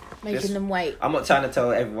 it's making them wait. I'm not trying to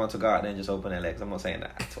tell everyone to go out there and just open their legs. I'm not saying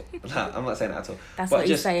that at all. I'm not saying that at all. That's what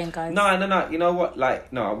you're saying, guys. No. You know what?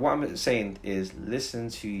 What I'm saying is listen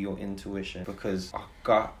to your intuition, because our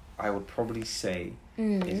gut, I would probably say,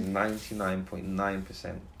 is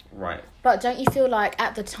 99.9% right. But don't you feel like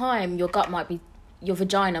at the time your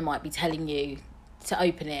vagina might be telling you to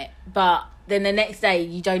open it, but then the next day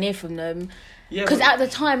you don't hear from them? Because at the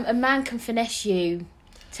time a man can finesse you,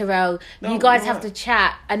 Terrell. You guys have to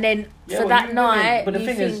chat, and then for that night, but the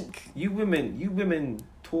thing is, you women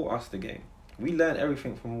taught us the game. I learned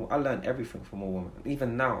everything from a woman.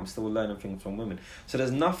 Even now, I'm still learning things from women. So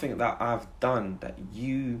there's nothing that I've done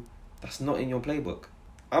that's not in your playbook.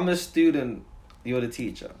 I'm a student, you're the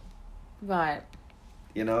teacher. Right.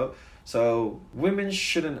 You know? So women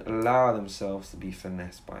shouldn't allow themselves to be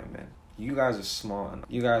finessed by men. You guys are smart, and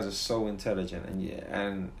you guys are so intelligent,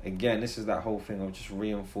 and again, this is that whole thing of just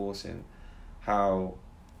reinforcing how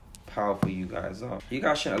powerful you guys are. You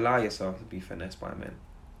guys shouldn't allow yourself to be finessed by men.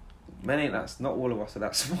 Men ain't that. Not all of us are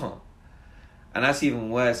that smart, and that's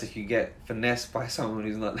even worse if you get finessed by someone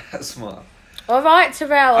who's not that smart. All right,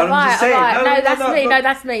 Terrell. All right.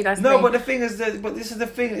 That's me. No, but the thing is that. But this is the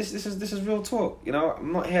thing. This is real talk. You know,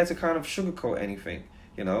 I'm not here to kind of sugarcoat anything.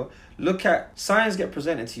 You know, look at signs get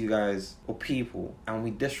presented to you guys or people, and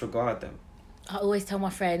we disregard them. I always tell my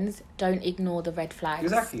friends, don't ignore the red flags.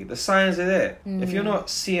 Exactly, the signs are there. If you're not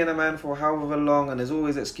seeing a man for however long, and there's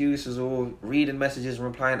always excuses or reading messages and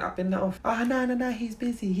replying, I've been that off. No, he's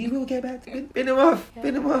busy. He will get back to me. Bin him off. Yeah.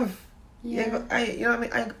 Bin him off. Yeah, you know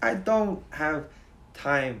what I mean. I don't have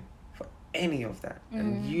time for any of that,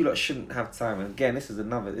 and you lot shouldn't have time. And again, this is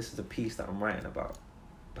a piece that I'm writing about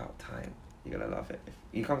time. You're gonna love it. If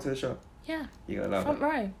you come to the show, you're gonna love it.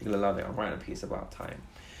 Right. You're gonna love it. I'm writing a piece about time,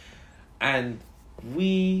 and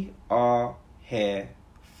we are here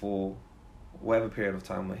for whatever period of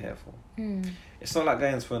time we're here for. It's not like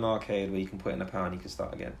going to an arcade where you can put in £1 and you can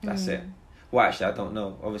start again. That's it. Well, actually, I don't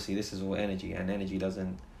know. Obviously, this is all energy, and energy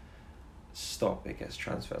doesn't stop. It gets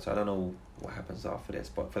transferred. So I don't know what happens after this.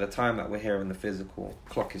 But for the time that we're here in the physical,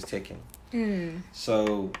 clock is ticking.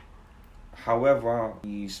 So however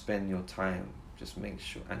you spend your time, just make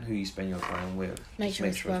sure, and who you spend your time with, make sure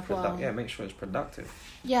it's worthwhile. Make sure it's productive.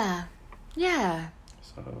 Yeah.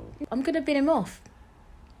 So I'm gonna bin him off.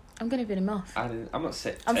 I'm not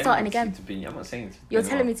saying. I'm starting again. I'm not saying. You're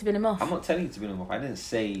telling me to bin him off. I'm not telling you to bin him off. I didn't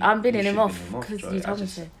say. I'm binning him off because you told me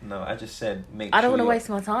to. No, I just said make. I don't want to waste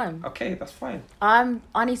my time. Okay, that's fine.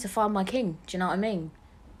 I need to find my king. Do you know what I mean?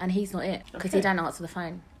 And he's not it because he don't answer the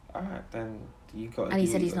phone. Alright, then you got. And he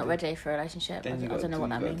said he's not ready for a relationship. Then I don't know what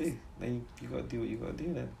that means. Then you got to do what you got to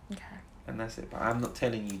do then. Okay. And that's it. But I'm not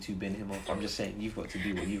telling you to bin him off. I'm just saying you've got to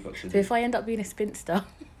do what you've got to do. So if I end up being a spinster,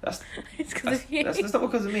 it's because of you. That's not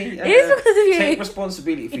because of me. It is because of you. Take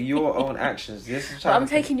responsibility for your own actions. But I'm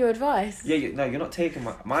taking your advice. Yeah, no, you're not taking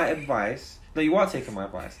my advice. No, you are taking my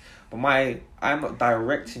advice. But I'm not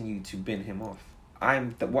directing you to bin him off.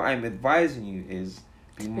 What I'm advising you is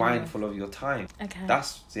be mindful of your time. Okay.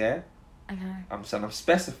 That's Okay. I'm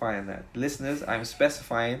specifying that. Listeners, I'm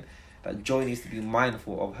specifying that Joy needs to be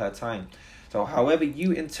mindful of her time. So however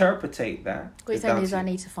you interpretate that. What you're saying is I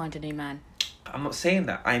need to find a new man. I'm not saying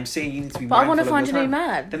that. I'm saying you need to be mindful of your time. But I want to find a new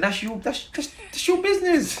man. Then that's your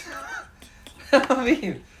business. I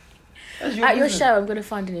mean, at your show, I'm going to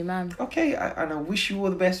find a new man. Okay, and I wish you all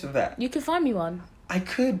the best with that. You can find me one. I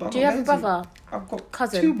could, but do you have a brother? I've got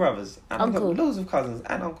cousin, 2 brothers, and uncle. I've got loads of cousins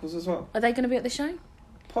and uncles as well. Are they going to be at the show?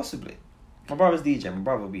 Possibly. My brother's DJ. My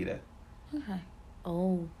brother will be there. Okay.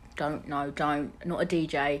 Oh, don't. Not a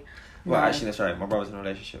DJ. Well, actually, that's right. My brother's in a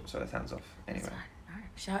relationship, so that's hands off. Anyway. Right.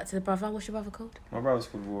 Shout out to the brother. What's your brother called? My brother's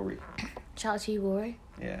called Rory. Shout out to you, Rory.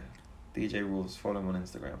 Yeah. DJ Rules. Follow him on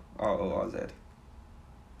Instagram. RORZ.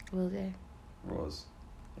 Will do. Roz.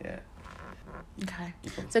 Yeah. Okay.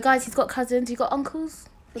 So, guys, he's got cousins. He's got uncles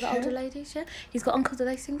for the older ladies, yeah? He's got uncles. Are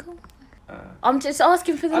they single? I'm just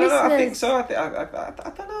asking for the listeners. I think so. I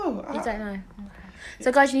don't know. You don't know? Okay.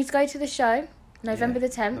 So, guys, you need to go to the show. November the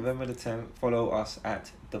 10th. November the 10th. Follow us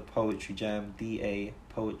at The Poetry Jam. DA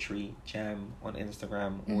Poetry Jam on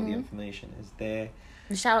Instagram. All the information is there.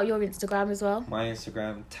 And shout out your Instagram as well. My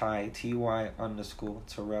Instagram, Ty, TY_Terrell,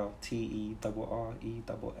 TERRELL,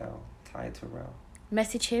 Ty Terrell.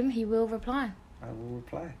 Message him. He will reply. I will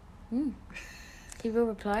reply. He will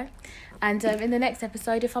reply. And in the next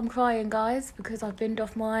episode, if I'm crying, guys, because I've binned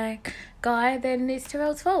off my guy, then it's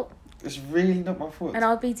Terrell's fault. It's really not my fault. And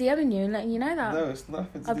I'll be DMing you and letting you know that. No, it's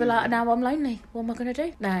nothing to I'll be like, now I'm lonely. What am I going to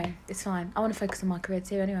do? No, it's fine. I want to focus on my career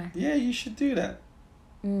too anyway. Yeah, you should do that.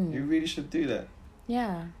 You really should do that.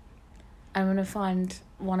 Yeah. I'm going to find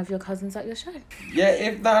one of your cousins at your show.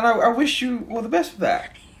 Yeah, I wish you all the best with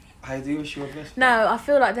that. I do wish you all the best. No, I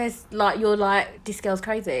feel like you're like, this girl's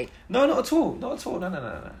crazy. No, not at all. Not at all. No.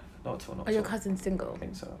 Not at all. Are your cousins single? I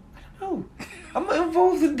think so. I don't know. I'm not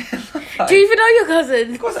involved in their life. Do you even know your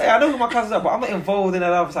cousins? Of course, I know who my cousins are, but I'm not involved in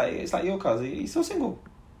their life. It's like your cousin. He's still single.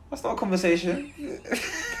 That's not a conversation.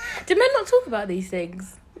 Do men not talk about these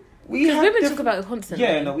things? Because women talk about it constantly.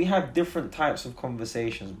 Yeah, no, we have different types of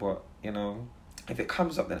conversations, but, if it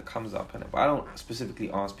comes up, then it comes up. But I don't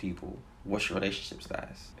specifically ask people, what's your relationship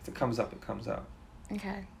status? If it comes up, it comes up.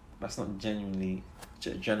 Okay. That's not generally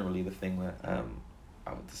the thing that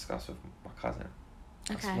I would discuss with my cousin.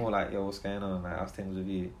 Okay. It's more like, yo, what's going on? Like, how's things with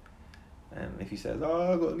you? And if he says,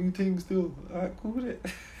 oh, I got new things still, alright, cool with it.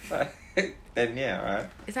 Then yeah, alright.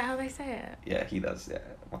 Is that how they say it? Yeah, he does, yeah.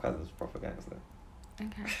 My cousin's a proper gangster.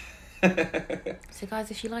 Okay. So guys,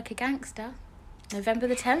 if you like a gangster, November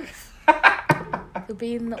the 10th, you'll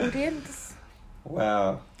be in the audience.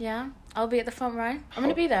 Wow. Yeah, I'll be at the front row. I'm going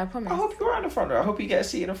to be there, I promise. I hope you're in the front row. I hope you get a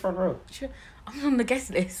seat in the front row. Sure. I'm on the guest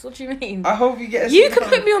list. What do you mean? I hope you get a seat. You can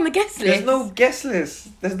put me on the guest list. There's no guest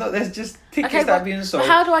list. There's just tickets that are being sold.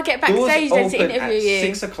 How do I get backstage then to interview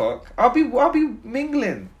you? 6:00. I'll be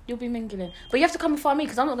mingling. You'll be mingling. But you have to come and find me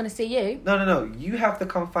because I'm not going to see you. No. You have to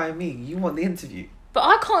come find me. You want the interview. But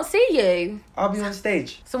I can't see you. I'll be on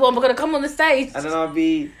stage. So what, am I going to come on the stage? And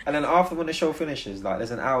then after when the show finishes, like,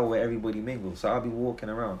 there's an hour where everybody mingles. So I'll be walking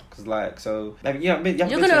around. Because, like, so... Like, you're going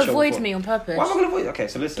to avoid me on purpose. Why am I going to avoid you? Okay,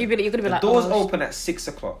 so listen. You're going to be like... The doors open at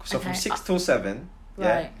 6:00. So from 6 till 7,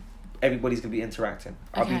 right. Everybody's going to be interacting.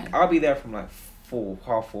 I'll be there from, like,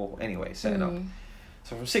 4:30 anyway, setting up.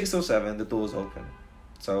 So from 6 till 7, the doors open.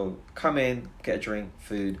 So come in, get a drink,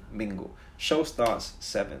 food, mingle. Show starts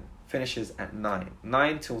 7. Finishes at 9.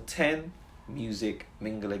 9 till 10, music,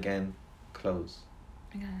 mingle again, close.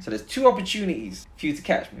 Okay. So there's 2 opportunities for you to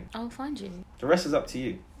catch me. I'll find you. The rest is up to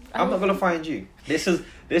you. I'm not going to find you. This is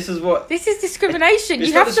what... This is discrimination.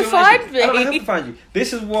 You have to find me. I don't have to find you.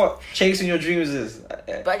 This is what chasing your dreams is.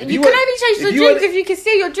 But you can only chase your dreams if you can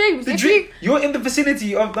see your dreams. You're in the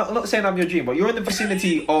vicinity of... I'm not saying I'm your dream, but you're in the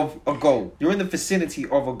vicinity of a goal. You're in the vicinity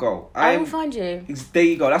of a goal. I will find you. There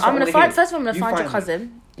you go. That's what I'm going to find. First of all, I'm going to find your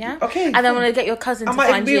cousin. Yeah. Okay. And then I'm gonna get your cousin to find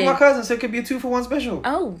you. I might be with my cousin, so it could be a 2-for-1 special.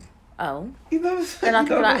 Oh. You know. Then I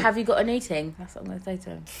could be like, "Have you got a knitting?" That's what I'm gonna say to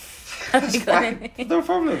him. Have you got anything? No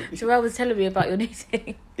problem. Terrell was telling me about your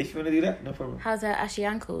knitting. If you wanna do that, no problem. How's her ashy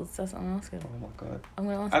ankles? That's what I'm asking. Oh my god. I'm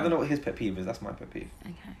gonna ask. I don't know what his pet peeve is. That's my pet peeve.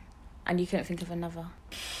 Okay. And you couldn't think of another.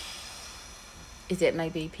 Is it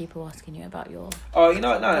maybe people asking you about your... Oh, you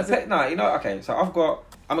know, okay, so not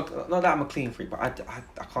that I'm a clean freak, but I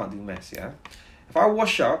can't do mess, yeah? If I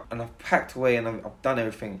wash up and I've packed away and I've done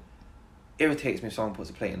everything, it irritates me if someone puts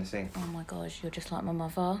a plate in the sink. Oh my gosh, you're just like my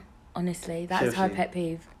mother. Honestly, that's her pet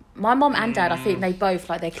peeve. My mum and dad, I think they both,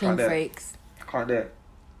 like, they're clean freaks. I can't do it.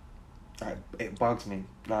 Like, it bugs me.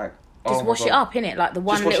 Like, just wash it up, innit? Like the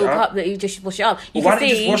one little cup that you just wash it up. Why don't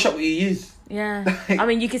you just wash up what you use? Yeah. I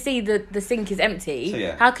mean, you can see the sink is empty. So,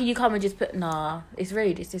 yeah. How can you come and just put... Nah, it's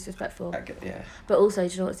rude. It's disrespectful. Yeah. But also,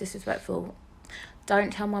 do you know what's disrespectful?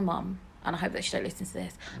 Don't tell my mum, and I hope that she don't listen to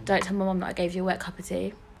this, don't tell my mum that I gave you a wet cup of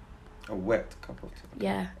tea. A wet cup of tea?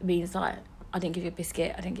 Yeah. It means, like, I didn't give you a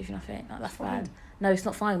biscuit. I didn't give you nothing. Like, that's bad. No, it's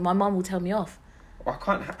not fine. My mum will tell me off. Well,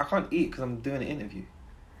 I can't eat because I'm doing an interview.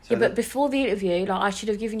 So yeah, but before the interview, like, I should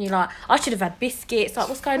have given you, like, I should have had biscuits. Like,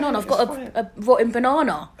 what's going on? I've got a rotten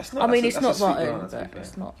banana. It's not, I mean, it's not rotten, banana, but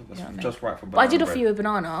it's not. You know what I mean? Just right for banana. But I did offer you a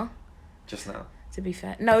banana. Just now. To be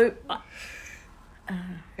fair. No.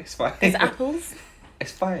 It's fine. There's apples.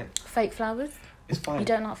 It's fine. Fake flowers. It's fine. You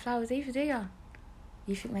don't like flowers either, do you?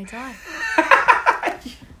 You think they die?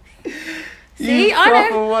 See, I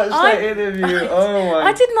proper watched that interview. Oh my!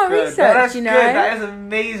 I did my research. That's you know, good. That is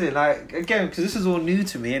amazing. Like, again, because this is all new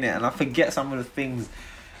to me, innit? And I forget some of the things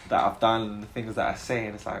that I've done and the things that I say,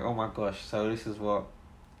 and it's like, oh my gosh! So this is what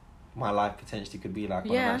my life potentially could be like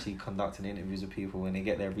when I'm actually conducting interviews with people when they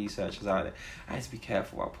get their researchers out there. I have to be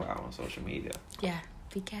careful what I put out on social media. Yeah,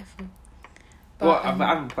 be careful. But, well,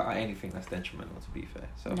 I haven't put out anything that's detrimental, to be fair.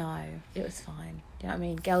 So no, it was fine. You know what I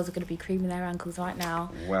mean? Girls are going to be creaming their ankles right now.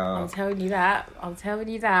 Well, I'm telling you that.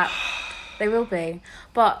 They will be.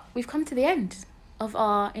 But we've come to the end of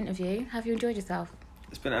our interview. Have you enjoyed yourself?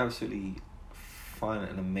 It's been absolutely fun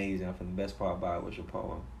and amazing. I think the best part about it was your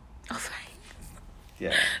poem. Oh, thanks.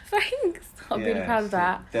 Yeah. Thanks. I'm really proud of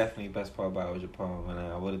that. Definitely the best part about it was your poem, and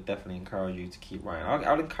I would definitely encourage you to keep writing.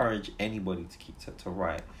 I would encourage anybody to keep to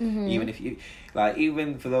write, even if you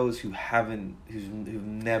even for those who've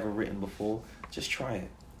never written before, just try it.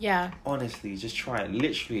 Yeah. Honestly, just try it.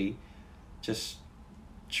 Literally, just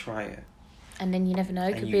try it. And then you never know.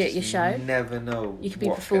 It could be at your show. Never know. You could be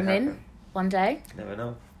performing one day. Never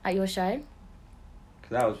know. At your show.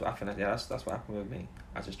 Because that's what happened with me.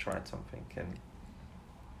 I just tried something and.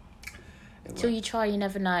 Till you try, you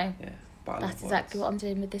never know. Yeah, but that's exactly what I'm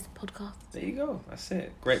doing with this podcast. There you go. That's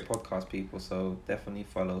it. Great podcast, people. So definitely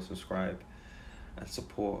follow, subscribe, and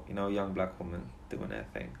support. Young black women doing their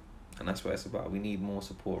thing, and that's what it's about. We need more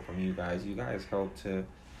support from you guys. You guys help to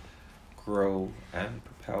grow and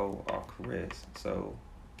propel our careers. So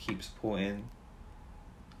keep supporting,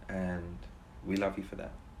 and we love you for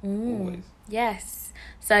that. Always. Yes.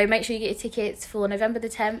 So make sure you get your tickets for November the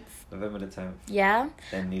 10th. November the 10th. Yeah.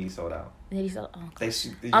 They're nearly sold out. Oh, I'm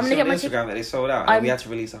gonna get my Instagram that they sold out, and we had to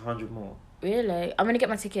release 100 more. Really? I'm gonna get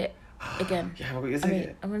my ticket again. Yeah, I'm gonna get your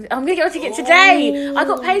ticket. I'm gonna get my ticket today. I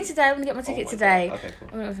got paid today. I'm gonna get my ticket today. God. Okay,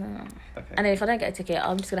 cool. Okay. And then if I don't get a ticket,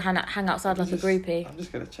 I'm just gonna hang outside like a groupie. I'm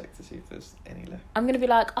just gonna check to see if there's any left. I'm gonna be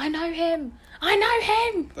like, I know him.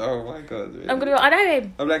 Oh my god. Really? I'm gonna be like, I know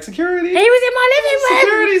him. I'm like, security. He was in my living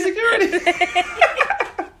room. Security.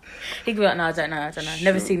 He'd be like, no, I don't know.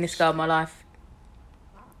 Never seen this guy in my life.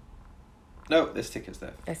 No, there's tickets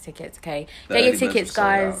there. There's tickets, okay. Get your tickets,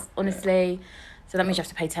 guys, honestly. Yeah. So that means you have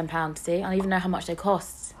to pay £10, see? I don't even know how much they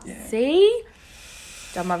cost. Yeah. See?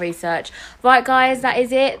 Done my research. Right, guys, that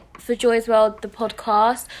is it for Joy's World, the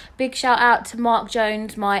podcast. Big shout out to Mark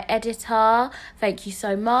Jones, my editor. Thank you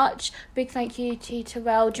so much. Big thank you to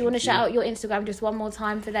Terrell. Do you want to shout out your Instagram just one more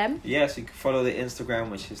time for them? Yes, you can follow the Instagram,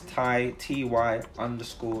 which is Ty, TY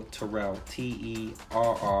 _Terrell,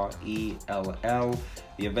 TERRELL.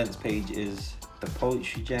 The events page is The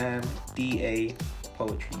Poetry Jam, DA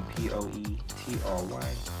Poetry, POETRYJAM.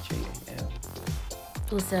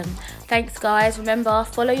 Awesome. Thanks, guys. Remember,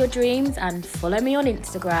 follow your dreams and follow me on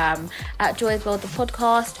Instagram at Joy's World, the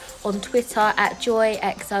podcast, on Twitter at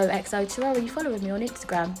JoyXOXO. Terrell, are you following me on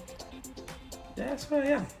Instagram? Yeah, that's where I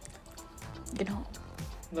am. You're not?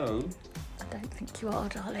 No. I don't think you are,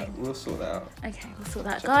 darling. We'll sort that out. Okay, we'll sort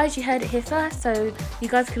that. Guys, you heard it here first, so you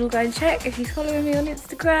guys can all go and check if he's following me on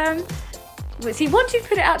Instagram. But see, once you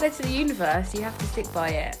put it out there to the universe, you have to stick by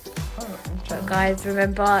it. But guys,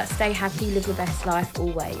 remember, stay happy, live your best life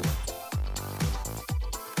always.